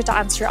make sure to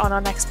answer it on our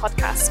next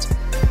podcast.